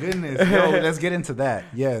my goodness. Yo, let's get into that.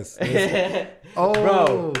 Yes.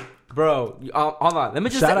 Oh, bro. Hold on. Let me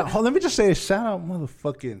just say shout out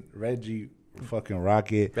motherfucking Reggie fucking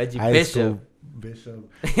Rocket. Reggie Bishop.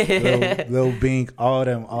 Lil Bink, all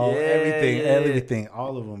them, everything,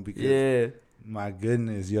 all of them. Because my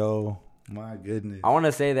goodness, yo. My goodness. I want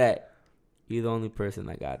to say that you're the only person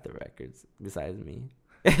that got the records besides me.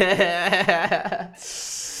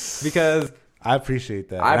 Because I appreciate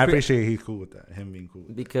that. I appreciate he's cool with that. Him being cool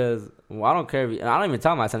with because I don't care. I don't even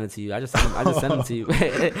tell him I send it to you. I just send it to you.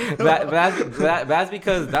 but that's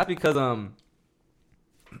because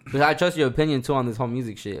I trust your opinion too on this whole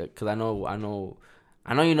music shit. Because I know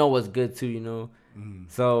you know what's good too. You know.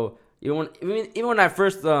 So even when I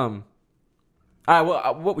first all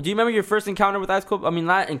right, what do you remember your first encounter with IceCold? I mean,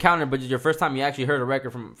 not encounter, but just your first time you actually heard a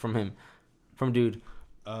record from him, from dude.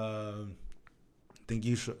 I think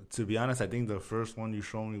to be honest, I think the first one you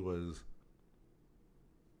showed me was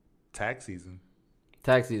Tax Season.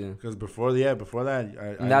 Because before that,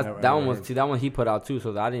 that one he put out too,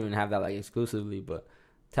 so I didn't even have that like exclusively. But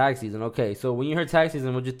Tax Season, okay. So when you heard Tax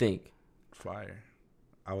Season, what'd you think? Fire.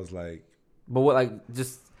 I was like, but what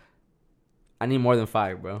I need more than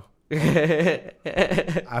fire, bro. I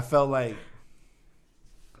felt like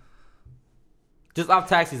just off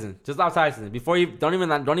Tax Season. Before you don't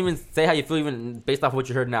even say how you feel even based off what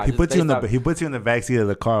you heard now. He puts you in the backseat of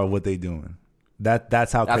the car of what they doing.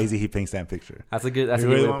 That's how crazy he paints that picture. That's a good way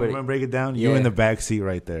to put it. Want to break it down? You in the backseat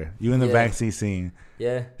right there. You in the backseat scene.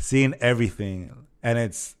 Yeah. Seeing everything. And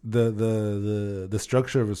it's the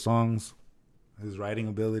structure of his songs, his writing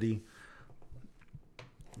ability.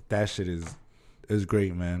 That shit is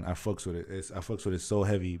great, man. I fucks with it. I fucks with it so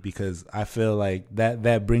heavy because I feel like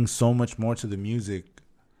that brings so much more to the music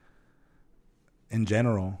in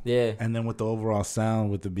general. Yeah. And then with the overall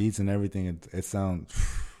sound, with the beats and everything, it sounds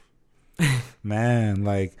man.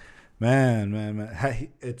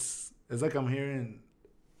 It's like I'm hearing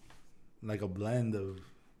like a blend of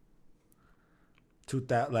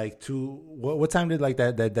what time did like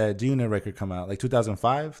that G-Unit record come out? Like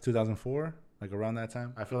 2005, 2004? Like around that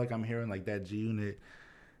time, I feel like I'm hearing like that G-Unit,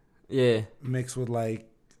 mixed with like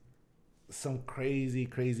some crazy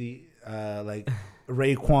like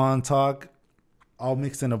Raekwon talk, all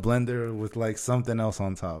mixed in a blender with like something else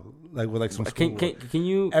on top, like with like some. Can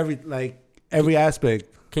you every aspect?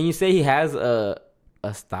 Can you say he has a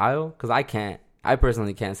style? Because I can't. I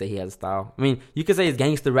personally can't say he has a style. I mean, you could say he's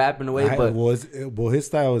gangster rap in a way, but his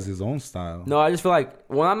style is his own style. No, I just feel like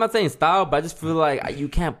I'm not saying style, but I just feel like you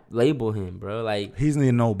can't label him, bro. Like he's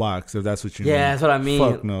in no box, if that's what you mean. Yeah, that's what I mean.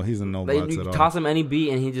 Fuck no, he's in no box at all. Toss him any beat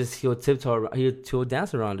and he'll tiptoe. He'll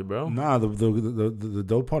dance around it, bro. Nah, the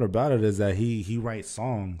dope part about it is that he writes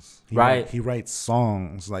songs. He writes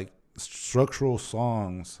songs like structural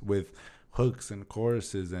songs with hooks and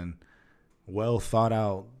choruses and well thought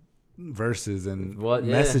out verses and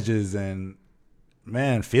messages and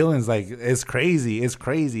man feelings. Like it's crazy it's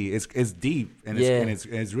deep and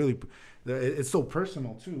it's really it's so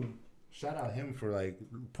personal too. Shout out him for like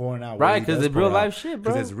pouring out right because it's real life shit,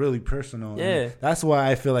 bro, because it's really personal. Yeah, and that's why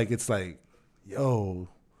I feel like it's like, yo,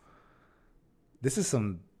 this is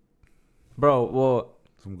some gold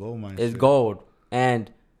mine. It's shit. Gold.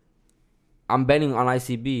 And I'm betting on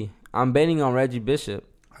ICB. I'm betting on Reggie Bishop.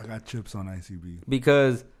 I got chips on ICB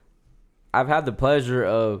because I've had the pleasure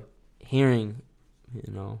of hearing,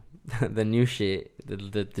 you know, the new shit, the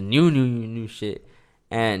new shit,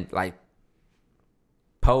 and like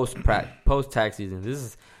post Tax Season.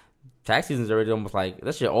 Tax Season's already almost like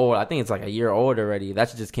that shit old. I think it's like a year old already. That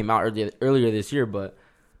shit just came out earlier this year. But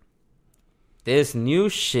this new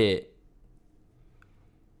shit,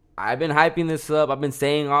 I've been hyping this up. I've been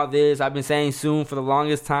saying all this. I've been saying soon for the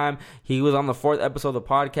longest time. He was on the 4th episode of the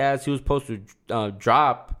podcast. He was supposed to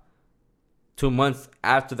drop 2 months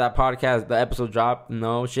after that podcast, the episode dropped.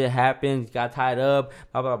 No, shit happened. Got tied up.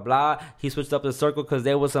 Blah blah blah. He switched up the circle because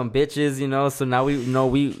there was some bitches, you know. So now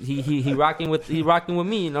he rocking with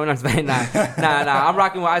me. You know what I'm saying? Nah. I'm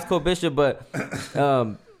rocking with IceColdBishop, but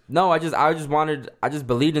no, I just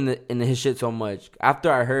believed in his shit so much.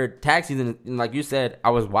 After I heard Tax Season, like you said,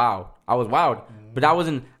 I was wild. But I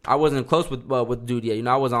wasn't close with dude yet. You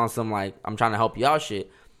know, I was on some like I'm trying to help you out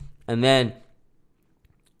shit, and then.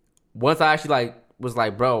 Once I actually like was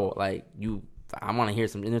like, bro, like I want to hear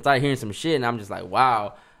some, and I started hearing some shit, and I'm just like,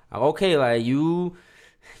 wow, okay, like you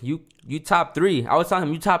top 3. I was telling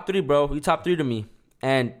him, you top 3, bro, you top 3 to me,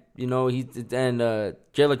 and you know Jay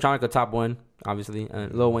Electronica top 1, obviously,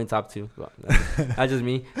 and Lil Wayne top 2. Well, that's just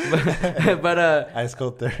me, but Ice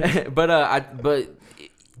Cold third. but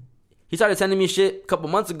he started sending me shit a couple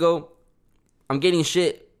months ago. I'm getting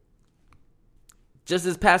shit just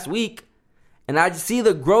this past week. And I just see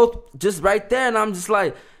the growth just right there, and I'm just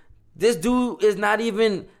like, this dude is not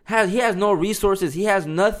even he has no resources. He has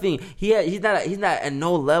nothing. He's not at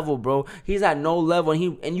no level, bro. He's at no level,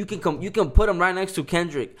 and you can put him right next to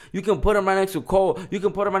Kendrick. You can put him right next to Cole. You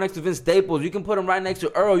can put him right next to Vince Staples. You can put him right next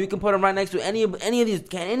to Earl. You can put him right next to any of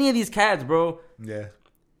these cats, bro. Yeah.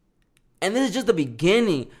 And this is just the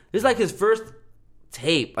beginning. This is like his first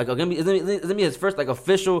tape. Like it's gonna be his first like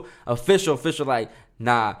official like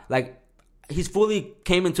like. He's fully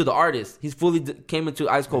came into the artist. He's fully came into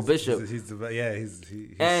IceColdBishop.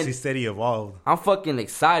 He said he evolved. I'm fucking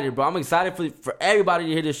excited, bro. I'm excited for everybody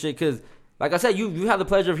to hear this shit because, like I said, you have the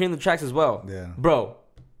pleasure of hearing the tracks as well. Yeah. Bro.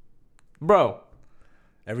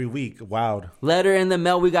 Every week, wild. Letter in the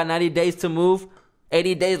mail, we got 90 days to move.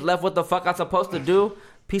 80 days left, what the fuck I supposed to do?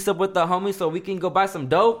 Peace up with the homies so we can go buy some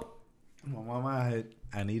dope. My mama,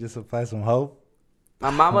 I need to supply some hope. My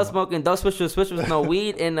mama smoking dope, switch with no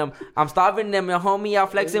weed in them. I'm starving them, your homie out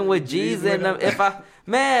flexing with G's in them.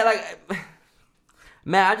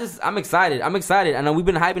 I'm excited. I know we've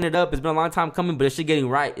been hyping it up. It's been a long time coming, but it's shit getting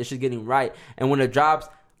right. And when it drops,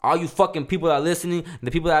 all you fucking people that are listening, the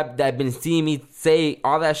people that have been seeing me say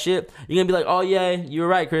all that shit, you're gonna be like, oh yeah, you're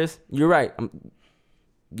right, Chris. You're right.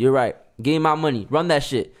 You're right. Give me my money. Run that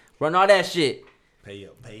shit. Run all that shit.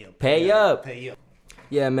 Pay up.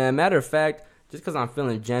 Yeah, man. Matter of fact, just because I'm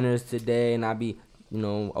feeling generous today and I be, you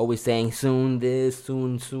know, always saying soon this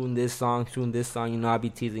song, you know, I be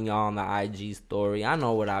teasing y'all on the IG story. I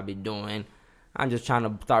know what I be doing. I'm just trying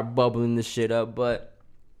to start bubbling this shit up. But,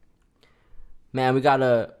 man, we got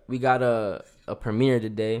a premiere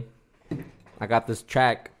today. I got this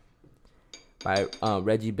track by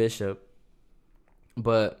Reggie Bishop.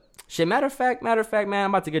 But, shit, matter of fact, man,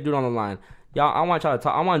 I'm about to get dude on the line. Y'all, I want y'all to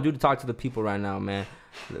talk. I want dude to talk to the people right now, man.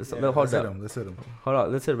 Let's hit him. Hold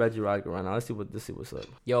on. Let's hit Reggie right now. Let's see what's up.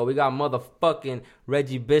 Yo, we got motherfucking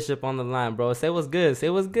Reggie Bishop on the line, bro. Say what's good.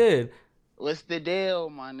 What's the deal,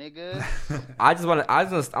 my nigga? I'm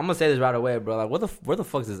gonna say this right away, bro. Like, where the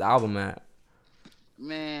fuck's this album at?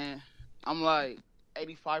 Man, I'm like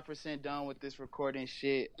 85% done with this recording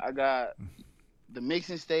shit. I got the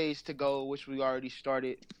mixing stage to go, which we already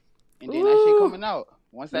started, and then that shit coming out.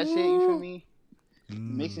 Once that shit, you feel me?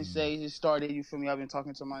 Mixing stage is started, you feel me? I've been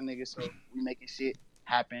talking to my niggas, so we making shit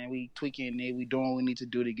happen. We tweaking it. We doing what we need to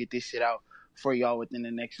do to get this shit out for y'all within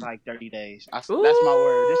the next like 30 days. That's my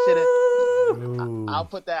word. This shit, I'll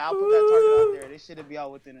put that target out there. This shit'll be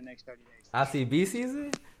out within the next 30 days. ICB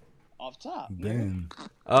season? Off top. Damn.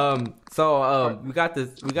 We got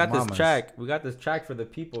this track. We got this track for the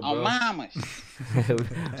people, bro. On mamas.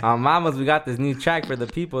 On mamas, we got this new track for the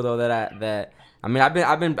people though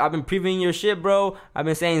I've been previewing your shit, bro. I've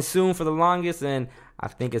been saying soon for the longest, and I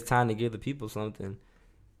think it's time to give the people something.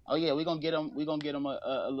 Oh yeah, we're gonna get them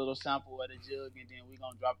a little sample of the jug, and then we're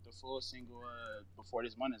gonna drop the full single before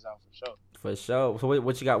this month is out for sure. So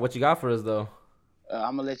what you got for us though?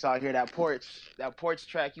 I'm gonna let y'all hear that Porch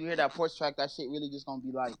track. You hear that Porch track? That shit really just gonna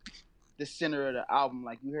be like the center of the album.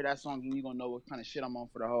 Like you hear that song, and you gonna know what kind of shit I'm on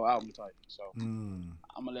for the whole album type. So I'm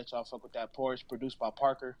gonna let y'all fuck with that Porch, produced by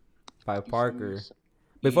Parker.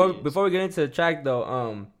 Before we get into the track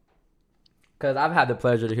though, cause I've had the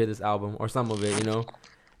pleasure to hear this album or some of it, you know,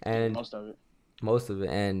 and most of it,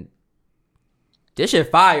 and this shit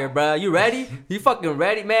fire, bro. You ready? You fucking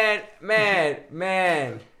ready, man?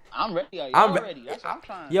 I'm ready. I'm ready. That's what I'm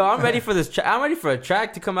trying. Yo, I'm ready for this. I'm ready for a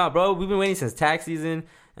track to come out, bro. We've been waiting since tax season,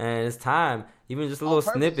 and it's time. Even just a little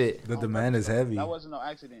snippet. The demand is heavy. That wasn't no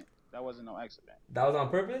accident. That was on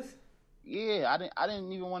purpose. Yeah, I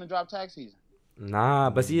didn't even want to drop tax season.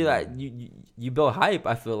 Nah, but see, like you build hype.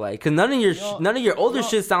 I feel like because none of your older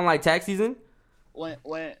shit sound like tax season. When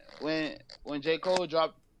J. Cole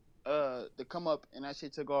dropped the come up and that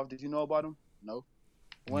shit took off, did you know about him? No.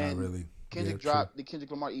 When not really. Kendrick dropped the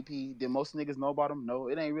Kendrick Lamar EP, did most niggas know about him? No.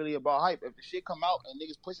 It ain't really about hype. If the shit come out and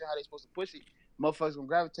niggas push it how they supposed to push it, motherfuckers gonna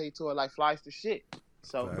gravitate to it like flies to shit.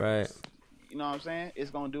 So, right. You know what I'm saying?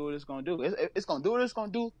 It's gonna do what it's gonna do. It's gonna do what it's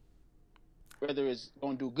gonna do. Whether it's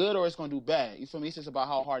gonna do good or it's gonna do bad. You feel me? It's just about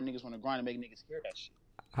how hard niggas wanna grind and make niggas hear that shit.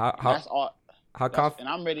 That's all. And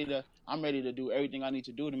I'm ready to do everything I need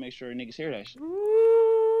to do to make sure niggas hear that shit.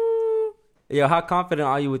 Yo, how confident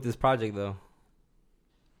are you with this project though?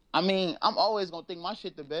 I mean, I'm always gonna think my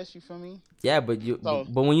shit the best. You feel me? Yeah, but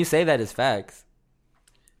but when you say that, it's facts.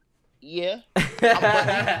 Yeah.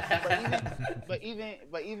 but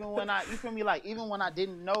even when I, you feel me? Like even when I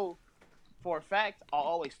didn't know for a fact, I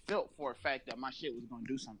always felt for a fact that my shit was gonna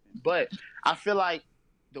do something. But I feel like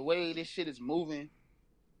the way this shit is moving,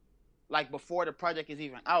 like before the project is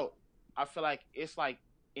even out, I feel like it's like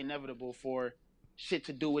inevitable for shit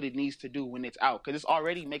to do what it needs to do when it's out, because it's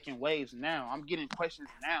already making waves now. I'm getting questions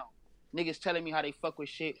now. Niggas telling me how they fuck with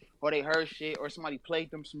shit, or they heard shit, or somebody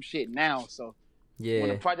played them some shit now. So when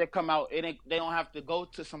the project come out, they don't have to go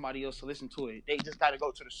to somebody else to listen to it. They just got to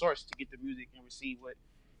go to the source to get the music and receive what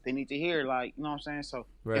they need to hear. Like, you know what I'm saying? So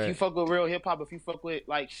if you fuck with real hip hop, if you fuck with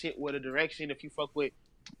like shit with a direction, if you fuck with,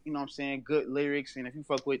 you know what I'm saying, good lyrics, and if you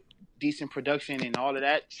fuck with decent production and all of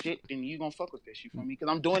that shit, then you gonna fuck with this. You feel me?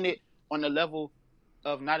 Because I'm doing it on the level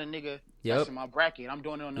of not a nigga that's in my bracket. I'm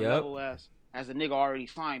doing it on the level as a nigga already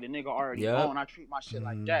signed, a nigga already owned. I treat my shit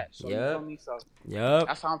like that. So you feel me? So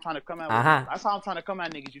that's how I'm trying to come at. That's how I'm trying to come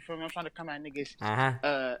at niggas. You feel me? I'm trying to come at niggas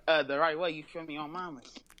the right way. You feel me? On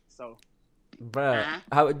mamas. So, bruh,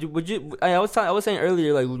 how would you? I was saying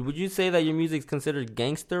earlier, like, would you say that your music's considered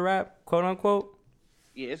gangster rap, quote unquote?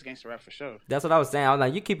 Yeah, it's gangster rap for sure. That's what I was saying. I was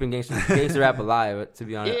like, you keeping gangster rap alive, to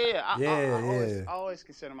be honest. I always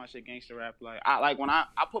consider my shit gangster rap. Like when I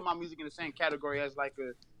put my music in the same category as like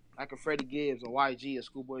a Freddie Gibbs, a YG, a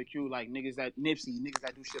Schoolboy Q, like niggas that Nipsey, niggas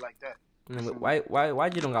that do shit like that. Why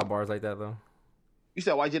you don't got bars like that though? You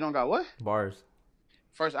said YG don't got what? Bars.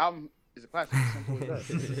 First album is a classic. Simple as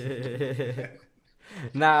that.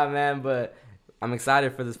 Nah, man, but I'm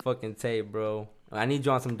excited for this fucking tape, bro. I need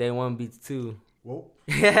you on some day one beats too. Whoa.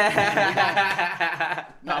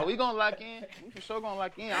 No, we gonna lock in. We for sure gonna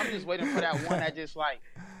lock in. I'm just waiting for that one that just like,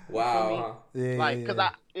 wow.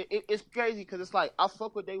 Cause it's crazy because it's like I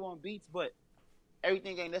fuck with day one beats, but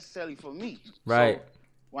everything ain't necessarily for me. Right. So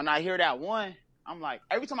when I hear that one, I'm like,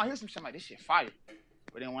 every time I hear some shit, I'm like, this shit fire.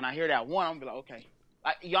 But then when I hear that one, I'm be like, okay,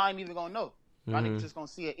 like y'all ain't even gonna know. Y'all niggas just gonna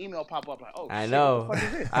see an email pop up like, oh, I shit, know. what the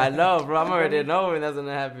fuck is this? I know, bro. I'm already knowing that's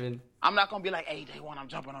gonna happen. I'm not gonna be like, hey, day one, I'm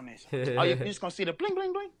jumping on this. Oh, you're just gonna see the bling,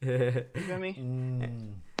 bling, bling. You feel me?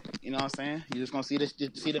 You know what I'm saying? You're just gonna see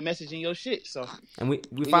the message in your shit. So, and we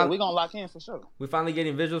gonna lock in for sure. We finally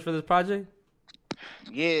getting visuals for this project.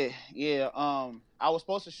 Yeah. I was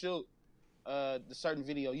supposed to shoot the certain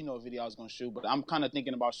video. You know what video I was gonna shoot, but I'm kind of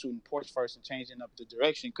thinking about shooting Porch first and changing up the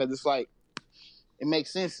direction because it's like it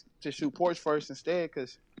makes sense to shoot Porch first instead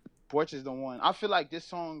because Porch is the one. I feel like this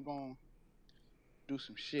song gonna do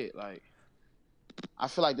some shit. Like, I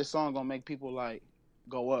feel like this song gonna make people like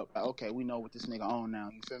go up. Like, okay, we know what this nigga on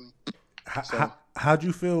now. You feel me? How'd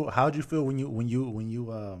you feel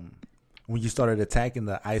when you started attacking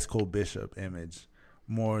the IceColdBishop image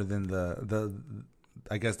more than the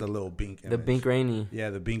I guess the little Bink image? The Bink Rainey.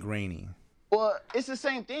 Yeah, the Bink Rainey. Well, it's the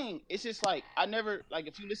same thing. It's just like I never like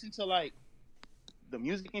if you listen to like the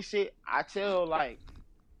music and shit, I tell like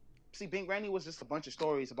see Bink Rainey was just a bunch of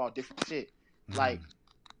stories about different shit. Like,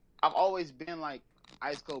 I've always been like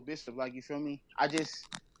IceColdBishop, like, you feel me? I just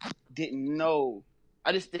didn't know.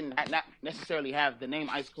 I just didn't not necessarily have the name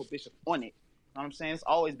IceColdBishop on it. You know what I'm saying? It's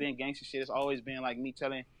always been gangster shit. It's always been like me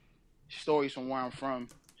telling stories from where I'm from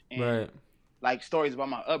and like stories about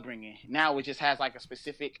my upbringing. Now it just has like a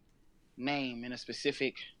specific name and a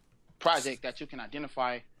specific project that you can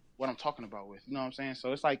identify what I'm talking about with. You know what I'm saying?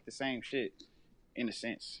 So it's like the same shit in a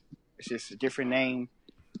sense. It's just a different name,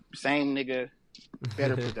 same nigga,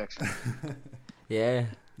 better production. Yeah,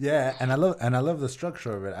 and I love the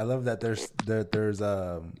structure of it. I love that there's that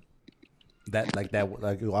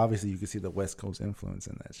obviously you can see the West Coast influence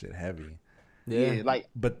in that shit heavy. Yeah, like,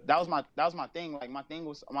 but that was my thing. Like, my thing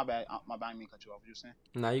was my bad. I didn't mean to cut you off. What you saying?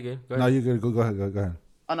 No, you good. No, you good. Go ahead.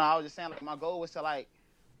 Oh no, I was just saying like my goal was to like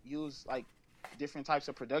use like different types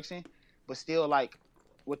of production, but still like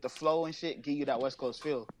with the flow and shit, give you that West Coast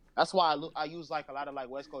feel. That's why I use like a lot of like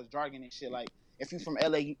West Coast jargon and shit. Like if you from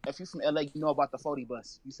LA, you know about the 40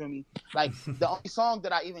 bus. You feel me? Like the only song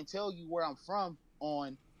that I even tell you where I'm from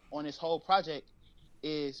on this whole project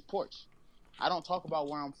is Porch. I don't talk about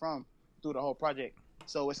where I'm from through the whole project.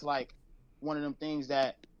 So it's like one of them things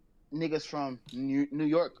that niggas from New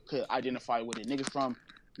York could identify with it. Niggas from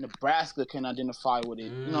Nebraska can identify with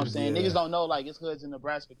it. You know what I'm saying? Niggas don't know, like, it's hoods in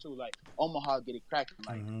Nebraska too. Like, Omaha get it cracking.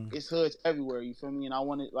 Like, it's hoods everywhere. You feel me? And I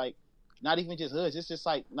want it, like, not even just hoods. It's just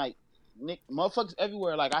like motherfuckers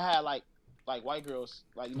everywhere. Like, I had like white girls,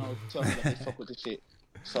 like, you know, tell me that they fuck with the shit.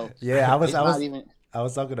 So yeah, I was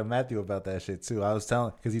talking to Matthew about that shit too. I was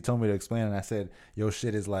telling, because he told me to explain, and I said, "Yo,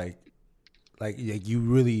 shit is like you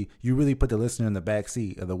really put the listener in the back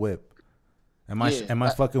seat of the whip." And my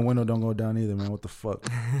fucking window don't go down either, man. What the fuck?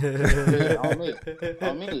 on me.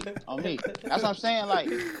 That's what I'm saying. Like,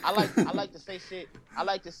 I like to say shit. I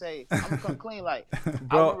like to say, I'm gonna come clean. Like, bro.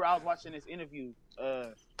 I remember I was watching this interview.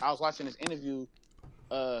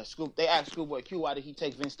 They asked Schoolboy Q why did he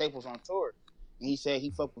take Vince Staples on tour, and he said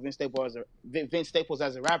he fucked with Vince Staples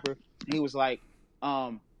as a rapper. And he was like,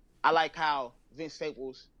 I like how Vince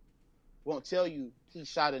Staples won't tell you he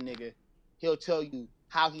shot a nigga. He'll tell you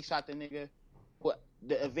how he shot the nigga, what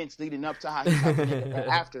the events leading up to how he shot the nigga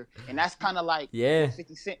after. And that's kind of like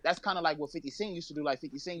 50 Cent. That's kind of like what 50 Cent used to do. Like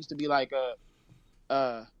 50 Cent used to be like,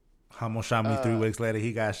 Hamo shot me 3 weeks later,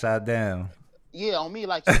 he got shot down. Yeah, on me,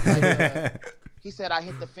 like he said, I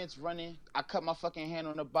hit the fence running. I cut my fucking hand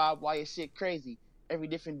on the barbed wire. Shit crazy. Every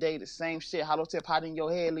different day, the same shit. Hollow tip hot in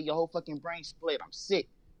your head, leave your whole fucking brain split. I'm sick.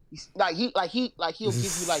 He'll give you like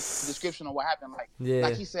the description of what happened.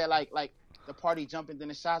 Like he said, like the party jumping, then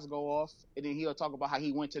the shots go off, and then he'll talk about how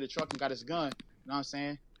he went to the truck and got his gun. You know what I'm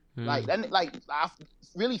saying? Like that.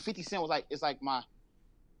 Really, 50 Cent was like, it's like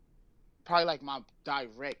probably like my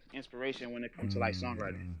direct inspiration when it comes to like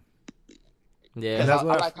songwriting. Yeah,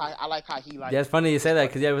 I like how he like. Yeah, it's funny you say that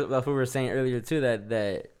because that's what we were saying earlier too. That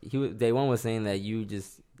Day One was saying that you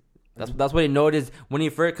just that's what he noticed when he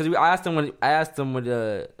first, because I asked him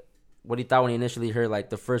what he thought when he initially heard like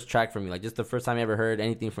the first track from you, like just the first time he ever heard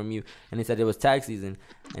anything from you, and he said it was Tax Season,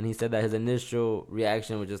 and he said that his initial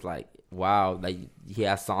reaction was just like, wow, like he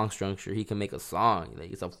has song structure, he can make a song, like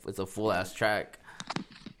it's a full ass track.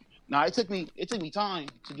 No, it took me time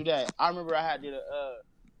to do that. I remember I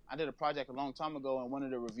did a project a long time ago, and one of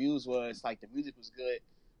the reviews was like the music was good,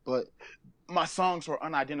 but my songs were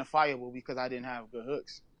unidentifiable because I didn't have good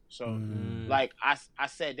hooks. So like I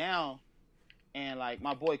sat down, and like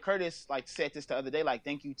my boy Curtis like said this the other day, like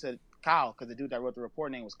thank you to Kyle, because the dude that wrote the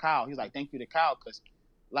report name was Kyle. He was like, thank you to Kyle, because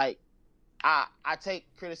like I take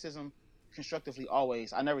criticism constructively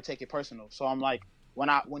always. I never take it personal. So I'm like,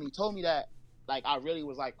 when he told me that, like I really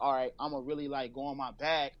was like, all right, I'm gonna really like go on my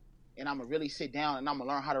bag, and I'm gonna really sit down and I'm gonna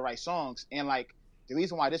learn how to write songs. And like the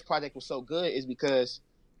reason why this project was so good is because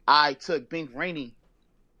I took Bink Rainey.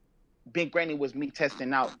 Bink Rainey was me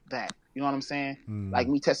testing out that. You know what I'm saying? Like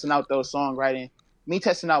me testing out those songwriting, me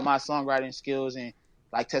testing out my songwriting skills, and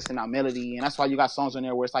like testing out melody. And that's why you got songs on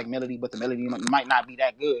there where it's like melody, but the melody might not be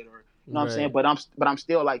that good, or you know what I'm saying? But I'm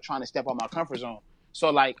still like trying to step out my comfort zone. So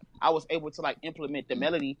like I was able to like implement the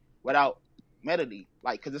melody without melody,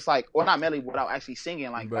 like, cause it's like, or not melody without actually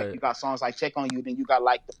singing. Like you got songs like Check on You, then you got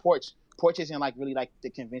like the Porch. Porch isn't like really like the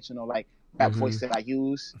conventional like rap voice that I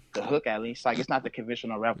use, the hook at least. Like it's not the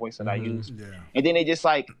conventional rap voice that I use. Yeah. And then it just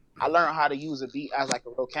like I learned how to use a beat as like a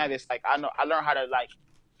real canvas. Like I learned how to like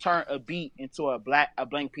turn a beat into a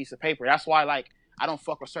blank piece of paper. That's why like I don't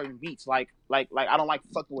fuck with certain beats. Like I don't like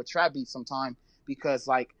fucking with trap beats sometimes, because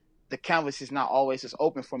like the canvas is not always just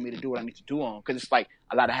open for me to do what I need to do on, because it's like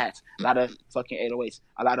a lot of hats, a lot of fucking 808s,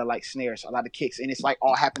 a lot of like snares, a lot of kicks, and it's like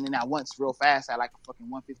all happening at once real fast at like a fucking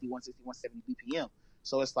 150, 160, 170 BPM.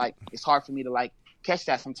 So it's like it's hard for me to like catch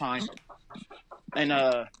that sometimes. And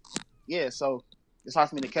so it's hard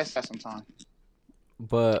for me to catch that sometimes.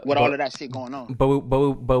 But with all of that shit going on.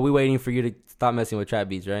 But we waiting for you to stop messing with trap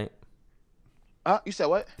beats, right? You said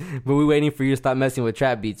what? But we waiting for you to stop messing with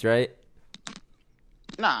trap beats, right?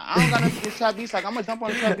 Nah, I don't got nothing against trap beats. Like I'm gonna jump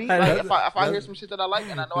on a trap beat. Like if I hear some shit that I like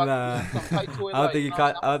and I know I can do something tight to it. I don't think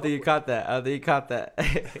you caught that.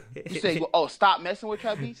 You say, stop messing with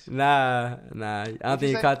trap beats? Nah. I don't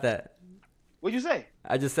think you caught that. What'd you say?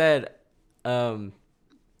 I just said, I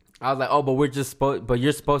was like, but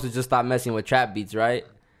you're supposed to just stop messing with trap beats, right?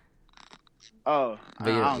 Oh, I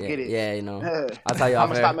don't get it. Yeah, you know. I'll tell you I'm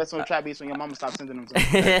gonna stop messing with trap beats when your mama stops sending them to me.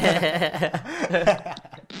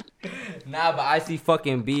 Nah, but I see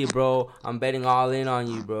fucking B, bro. I'm betting all in on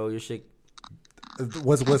you, bro. Your shit.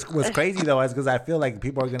 What's crazy though is because I feel like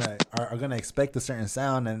people are gonna expect a certain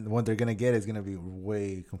sound, and what they're gonna get is gonna be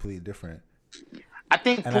way completely different. I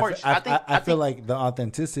think Porch. I feel like the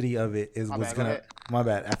authenticity of it is what's gonna. My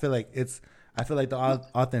bad. I feel like the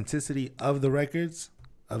authenticity of the records,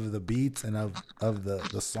 of the beats, and of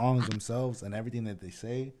the songs themselves and everything that they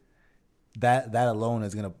say that alone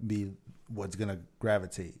is gonna be what's gonna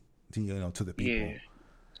gravitate to the people. Yeah.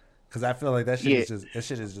 Cause I feel like that shit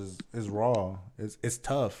is raw. It's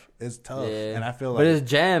tough. It's tough. Yeah. And I feel like, but it's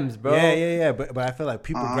gems, bro. Yeah. But I feel like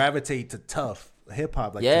people gravitate to tough hip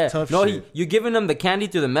hop, like to tough shit. You're giving them the candy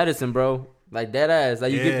through the medicine, bro. Like dead ass.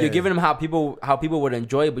 Like you're giving them how people would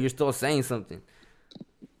enjoy it, but you're still saying something.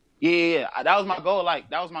 Yeah. That was my goal. Like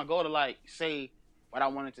that was my goal to like say what I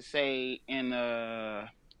wanted to say in a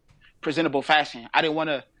presentable fashion. I didn't want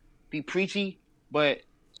to be preachy, but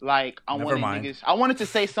like I wanted to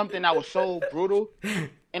say something that was so brutal,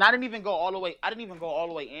 and I didn't even go all the way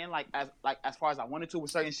in like as far as I wanted to with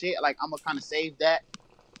certain shit. Like I'm gonna kind of save that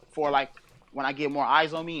for like when I get more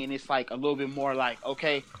eyes on me, and it's like a little bit more like,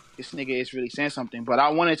 okay, this nigga is really saying something. But I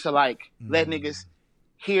wanted to like let niggas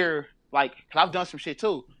hear, like, cause I've done some shit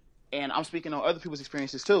too, and I'm speaking on other people's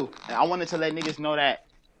experiences too, and I wanted to let niggas know that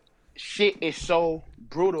shit is so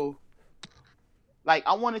brutal. Like,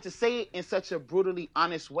 I wanted to say it in such a brutally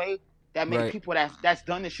honest way that made people that's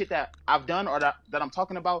done the shit that I've done or that I'm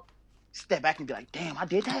talking about step back and be like, damn, I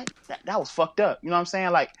did that? That was fucked up. You know what I'm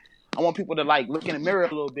saying? Like, I want people to, like, look in the mirror a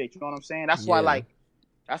little bit. You know what I'm saying? That's why I like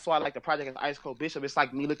the project is IceColdBishop. It's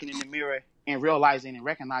like me looking in the mirror and realizing and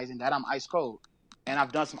recognizing that I'm ice cold. And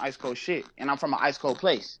I've done some ice cold shit. And I'm from an ice cold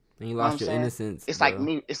place. And you lost your innocence. It's like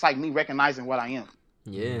me recognizing what I am.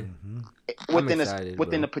 Yeah.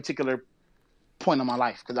 Within a particular point of my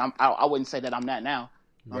life, because I wouldn't say that I'm that now.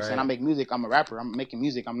 You know what I'm saying? I make music. I'm a rapper. I'm making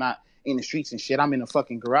music. I'm not in the streets and shit. I'm in a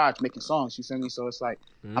fucking garage making songs. You feel me? So it's like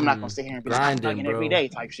I'm not gonna sit here and be grinding every day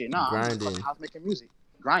type shit. No, I'm just fucking house making music,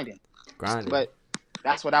 grinding. But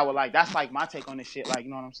that's what I would like. That's like my take on this shit. Like, you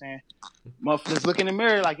know what I'm saying? Motherfuckers look in the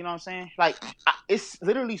mirror. Like, you know what I'm saying? Like, it's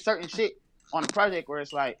literally certain shit on the project where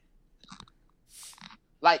it's like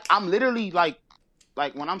I'm literally like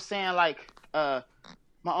when I'm saying like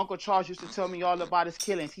my Uncle Charles used to tell me all about his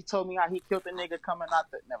killings. He told me how he killed the nigga coming out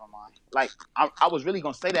the... Never mind. Like, I was really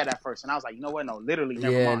going to say that at first. And I was like, you know what? No, literally,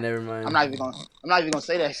 never mind. I'm not even going to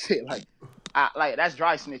say that shit. Like, that's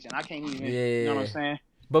dry snitching. I can't even... You know what I'm saying?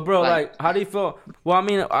 But, bro, like how do you feel? Well, I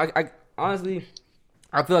mean, I honestly...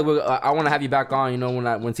 I feel like I want to have you back on. You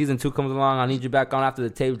know, when season 2 comes along, I need you back on after the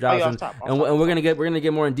tape drops, and we're gonna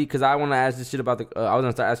get more in deep because I want to ask this shit about the. I was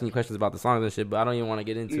gonna start asking you questions about the songs and shit, but I don't even want to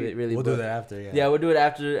get into it really. We'll do that after. Yeah, we'll do it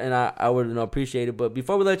after, and I would appreciate it. But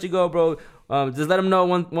before we let you go, bro, just let them know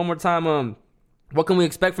one more time. What can we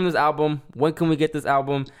expect from this album? When can we get this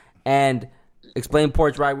album? And explain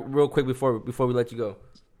Porch real quick before we let you go.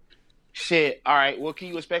 Shit. All right. What can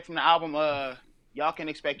you expect from the album? Y'all can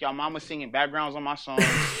expect y'all mama singing backgrounds on my songs.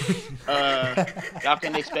 Y'all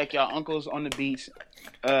can expect y'all uncles on the beats.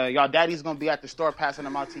 Y'all daddy's gonna be at the store passing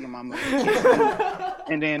them out to your mama.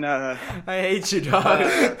 And then I hate you, dog.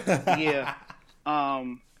 Yeah.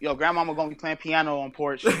 Yo, grandmama gonna be playing piano on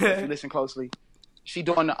Porch. If you listen closely. She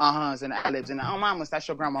doing the uh-huhs and the ad-libs and the mamas, that's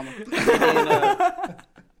your grandmama. And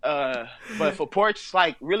then, but for Porch,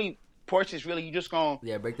 like really Porch is really you just gonna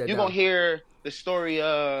break that you're down. Gonna hear the story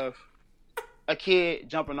of a kid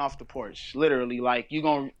jumping off the porch, literally. Like you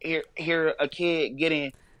gonna hear a kid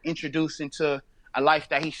getting introduced into a life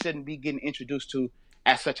that he shouldn't be getting introduced to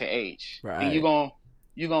at such an age. Right. And you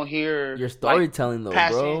gonna hear your storytelling, like,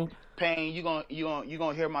 passion, though, bro. Pain. You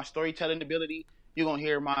gonna hear my storytelling ability. You gonna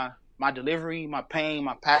hear my delivery, my pain,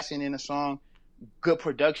 my passion in the song. Good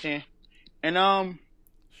production, and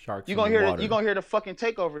Sharks you gonna hear the fucking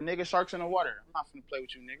takeover, nigga. Sharks in the water. I'm not finna play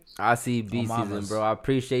with you niggas. ICB season, bro. I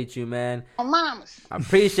appreciate you, man. Oh, mamas. I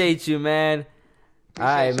appreciate you, man. All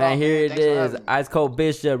right, man. Here it is.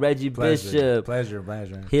 IceColdBishop, Reggie Bishop. Pleasure.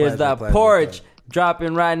 Here's the Porch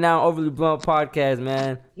dropping right now. Overly Blunt podcast,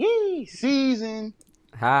 man. Yee, season.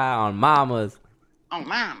 High on mamas. On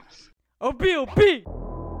mamas. OB.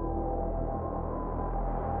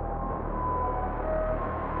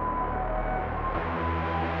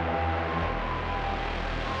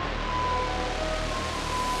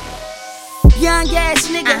 Young ass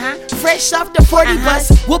nigga, fresh off the 40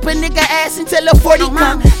 bus, whoop a nigga ass until the 40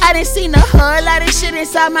 come. I done seen a whole lot of shit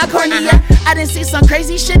inside my cornea. I done seen some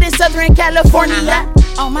crazy shit in Southern California.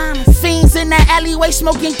 Oh mama, fiends in the alleyway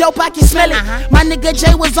smoking dope, I can smell it. My nigga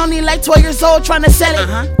Jay was only like 12 years old trying to sell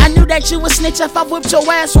it. I knew that you would snitch if I whipped your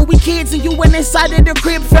ass when we kids and you went inside of the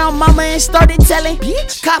crib, found mama and started telling.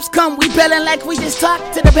 Bitch, cops come, we bellin' like we just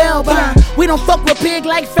talked to the bell bar. We don't fuck with pig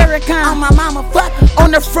like Farrakhan. On my mama, fuck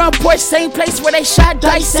on the front porch, same place where they shot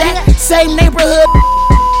dice at, same neighborhood.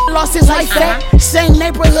 lost his life at. Same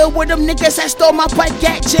neighborhood where them niggas had stole my bike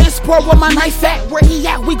at. Jansport where my knife at. Where he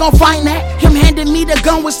at, we gon' find that. Him handing me the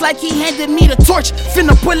gun was like he handed me the torch.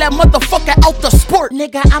 Finna pull that motherfucker out the sport.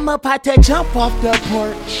 Nigga, I'm about to jump off the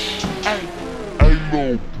porch.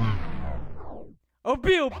 OP.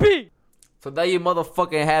 So there you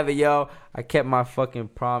motherfucking have it, yo. I kept my fucking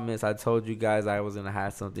promise. I told you guys I was gonna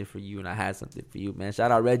have something for you, and I had something for you, man.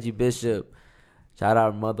 Shout out Reggie Bishop. Shout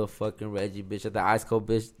out motherfucking Reggie Bishop. The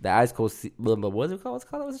IceColdBishop. The IceCold. What's it called? What's it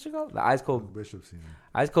called? What's it called? The IceColdBishop season.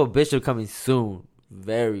 IceColdBishop coming soon.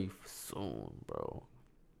 Very soon, bro.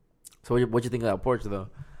 So what you think of that Porch, though?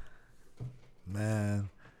 Man,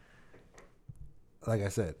 like I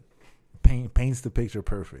said, paints the picture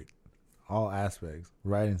perfect. All aspects,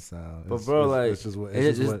 writing style. But bro, it's just what. Go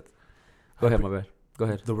ahead, my bad. Go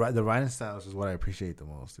ahead. The writing style is just what I appreciate the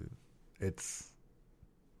most, dude. It's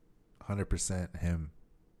 100% him.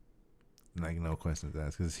 Like no questions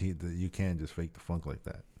asked, because you can't just fake the funk like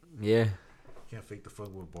that. Yeah. You can't fake the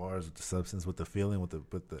funk with bars, with the substance, with the feeling, with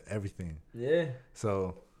the everything. Yeah.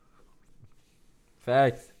 So.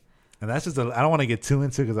 Facts. And that's just I don't want to get too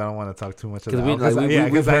into it because I don't want to talk too much about it.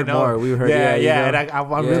 We've heard more. We've heard, And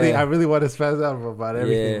I really want to spaz out about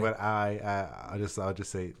everything, but I'll just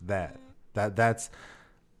say that's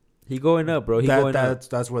he going up, bro.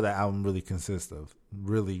 That's where the album really consists of.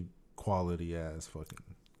 Really quality ass fucking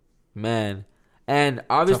man. And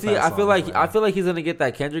obviously, I feel like he's gonna get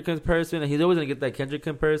that Kendrick comparison, and he's always gonna get that Kendrick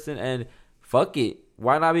comparison. And fuck it,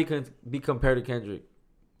 why not be compared to Kendrick?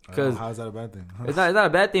 Because how is that a bad thing? It's not a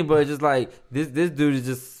bad thing, but it's just like this dude is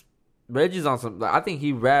just Reggie's on some. Like, I think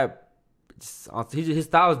he rap. His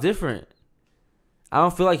style is different. I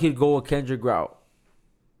don't feel like he'd go a Kendrick route.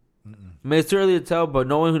 I mean, it's too early to tell, but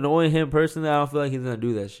knowing him personally, I don't feel like he's gonna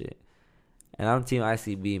do that shit. And I'm team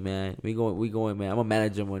ICB, man. We going, man. I'm gonna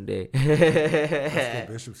manage him one day. That's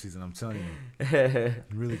the Bishop season. I'm telling you,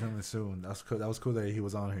 really coming soon. That was cool that he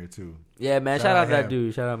was on here too. Yeah, man. Shout out that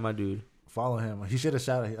dude. Shout out my dude. Follow him. He should have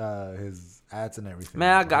shouted his ads and everything.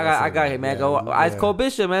 Man, I got him, man. Go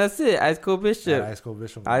IceColdBishop, man. That's it. IceColdBishop. Yeah,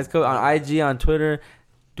 IceColdBishop. IceCold on IG, on Twitter.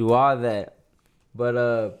 Do all that.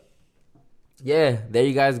 But yeah, there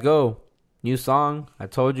you guys go. New song. I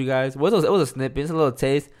told you guys. It was a snippet. It's a little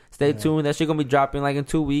taste. Stay tuned. That shit gonna be dropping like in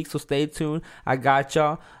 2 weeks. So stay tuned. I got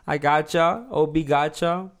y'all. OB got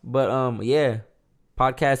y'all. But yeah.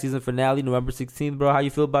 Podcast season finale, November 16th, bro. How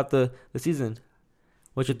you feel about the season?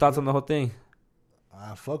 What's your thoughts on the whole thing?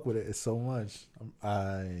 I fuck with it. It's so much.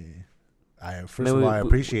 First of all, I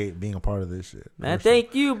appreciate being a part of this shit. Man,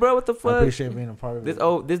 thank you, bro. What the fuck? I appreciate being a part of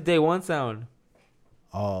it. This day one sound.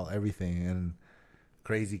 Everything. And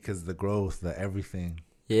crazy because the growth, the everything.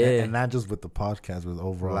 Yeah. And not just with the podcast, with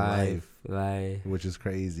overall life. Which is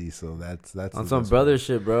crazy. So that's on some brother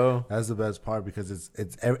shit, bro. That's the best part because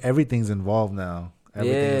it's everything's involved now.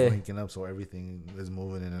 Everything is linking up, so everything is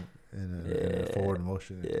moving in a forward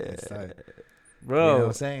motion. Yeah. It's tight. Bro, you know what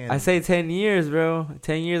I'm saying? I say 10 years, bro.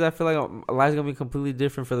 10 years, I feel like life's going to be completely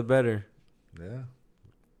different for the better. Yeah.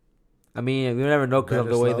 I mean, we never know because of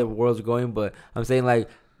the way the world's going, but I'm saying, like,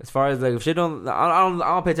 as far as, like, if shit don't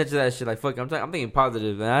pay attention to that shit. Like, fuck, I'm thinking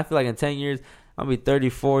positive. And I feel like in 10 years, I'm going to be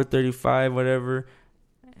 34, 35, whatever.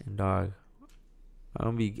 And, dog, I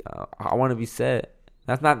want to be set.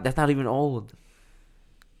 That's not even old.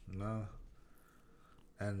 No.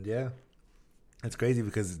 And yeah, it's crazy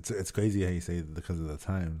because it's crazy how you say because of the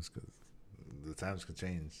times, because the times could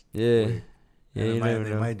change. Yeah, they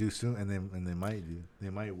might do soon, and they might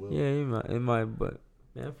will. Yeah, it might, but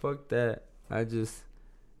man, fuck that.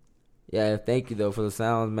 Thank you though for the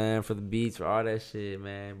sounds, man, for the beats, for all that shit,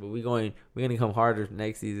 man. But we're gonna come harder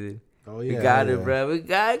next season. Oh yeah, we got it, bro. We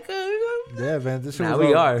got it. Yeah, man. This shit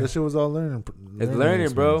was all learning. It's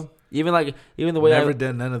learning, bro. Even the way never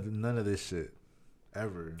done none of this shit.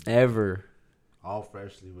 Ever. All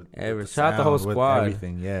freshly with shout out the whole squad.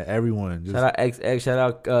 Everything. Yeah, everyone. Shout out XX. Shout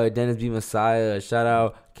out Dennis B. Messiah. Shout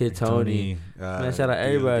out Kid Tony. Man, shout out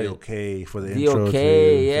everybody. DOK for the intro. DOK.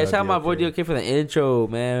 Yeah, shout out my boy DOK for the intro,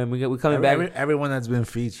 man. We coming back. Everyone that's been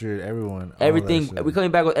featured. Everyone. Everything. We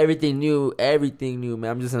coming back with everything new. Everything new,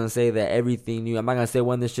 man. I'm just gonna say that everything new. I'm not gonna say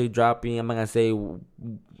when this shit dropping. I'm not gonna say.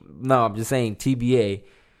 No, I'm just saying TBA.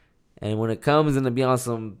 And when it comes, gonna be on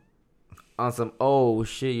some oh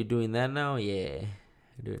shit, you're doing that now? Yeah,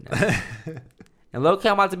 you're doing that. And low-key,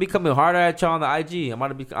 I'm about to be coming harder at y'all on the IG. I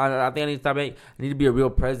think I need to be a real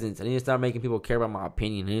presence. I need to start making people care about my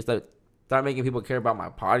opinion. I need to start making people care about my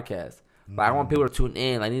podcast. Like, I want people to tune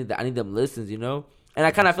in. I need them listens, you know. And I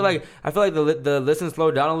kind of feel like the listens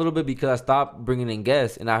slowed down a little bit because I stopped bringing in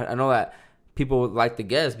guests. And I know that people like the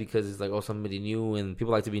guests because it's like, oh, somebody new, and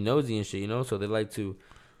people like to be nosy and shit, you know. So they like to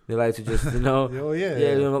They like to just, know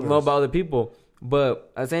about other people.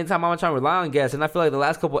 But at the same time, I'm trying to rely on guests. And I feel like the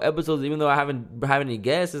last couple episodes, even though I haven't had any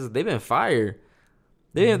guests, they've been fire.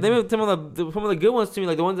 They've been some of the good ones to me,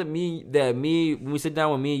 like the ones that when we sit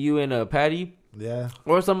down with me, you, and Patty. Yeah.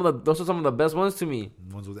 Or those are some of the best ones to me.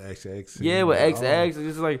 Ones with XX. Yeah, with XX. It's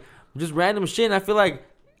just like just random shit. And I feel like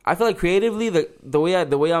creatively the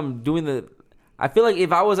way I'm doing I feel like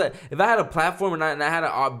if I had a platform and I had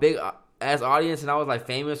a big ass audience and I was like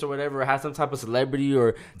famous or whatever, or had some type of celebrity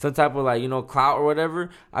or some type of like clout or whatever,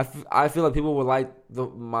 I feel like people would like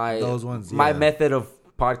those ones, my method of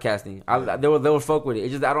podcasting. They will fuck with it.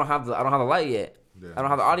 It's just I don't have the light yet. Yeah. I don't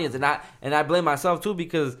have the audience, and I blame myself too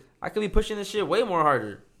because I could be pushing this shit way more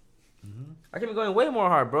harder. Mm-hmm. I could be going way more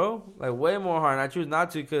hard, bro. Like way more hard, and I choose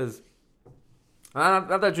not to because not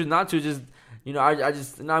that I choose not to. Just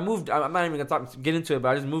I moved. I'm not even gonna get into it, but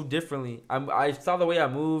I just moved differently. I saw the way I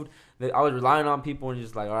moved. That I was relying on people and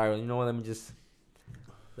just like, all right, you know what? Let me just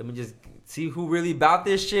see who really about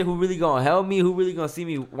this shit. Who really gonna help me? Who really gonna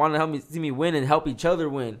want to help me see me win and help each other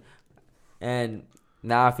win? And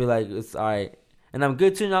now I feel like it's all right. And I'm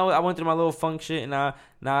good too now. I went through my little funk shit, and now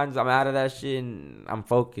I'm out of that shit, and I'm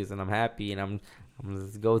focused, and I'm happy, and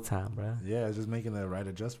it's go time, bro. Yeah, it's just making the right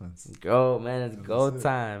adjustments. Go, man. It's go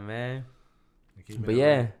time, man. But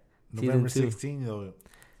yeah, November 16th, though.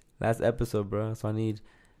 Last episode, bro. So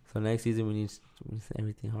next season we need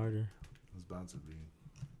everything harder. It's bound to be.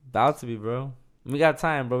 About to be, bro. We got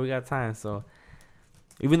time, bro. We got time. So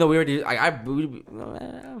even though we already, I ain't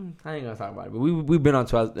gonna talk about it, but we've been on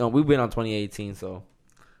 2018, so.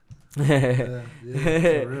 yeah,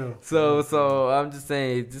 for real. So I'm just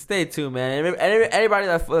saying, just stay tuned, man. Everybody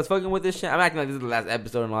that's fucking with this shit, I'm acting like this is the last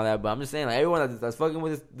episode and all that, but I'm just saying, like everyone that's fucking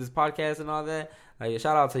with this podcast and all that, like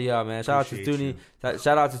shout out to y'all, man. Shout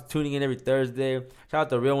out to tuning in every Thursday. Shout out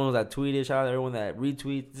to the real ones that tweeted. Shout out to everyone that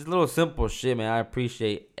retweets. Just little simple shit, man. I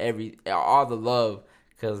appreciate all the love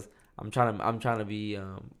because I'm trying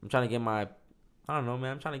to get my, I don't know,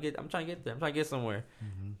 man. I'm trying to get there. I'm trying to get somewhere.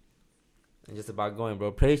 Mm-hmm. And just about going,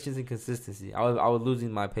 bro. Patience and consistency. I was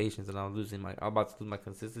losing my patience and I was about to lose my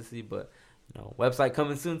consistency, but website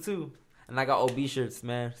coming soon too. And I got OB shirts,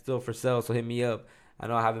 man, still for sale. So hit me up. I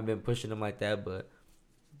know I haven't been pushing them like that, but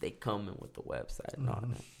they coming with the website. No,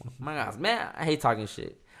 my gosh, man, I hate talking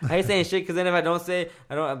shit. I hate saying shit because then if I don't say,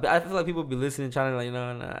 I feel like people be listening, trying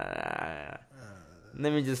to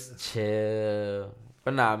let me just chill.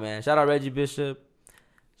 But nah, man. Shout out Reggie Bishop.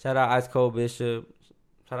 Shout out IceColdBishop.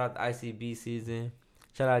 Shout out the ICB season.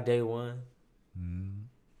 Shout out Day One.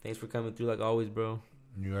 Thanks for coming through like always, bro.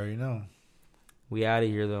 You already know. We out of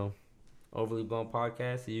here though. Overly Blown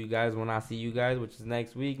Podcast. See you guys when I see you guys, which is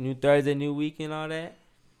next week. New Thursday, new week and all that.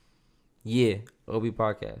 Yeah. OB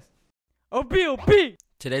Podcast. OB!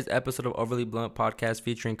 Today's episode of Overly Blunt Podcast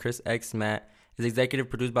featuring Chris X Matt is executive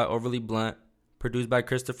produced by Overly Blunt, produced by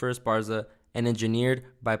Christopher Esparza, and engineered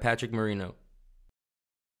by Patrick Marino.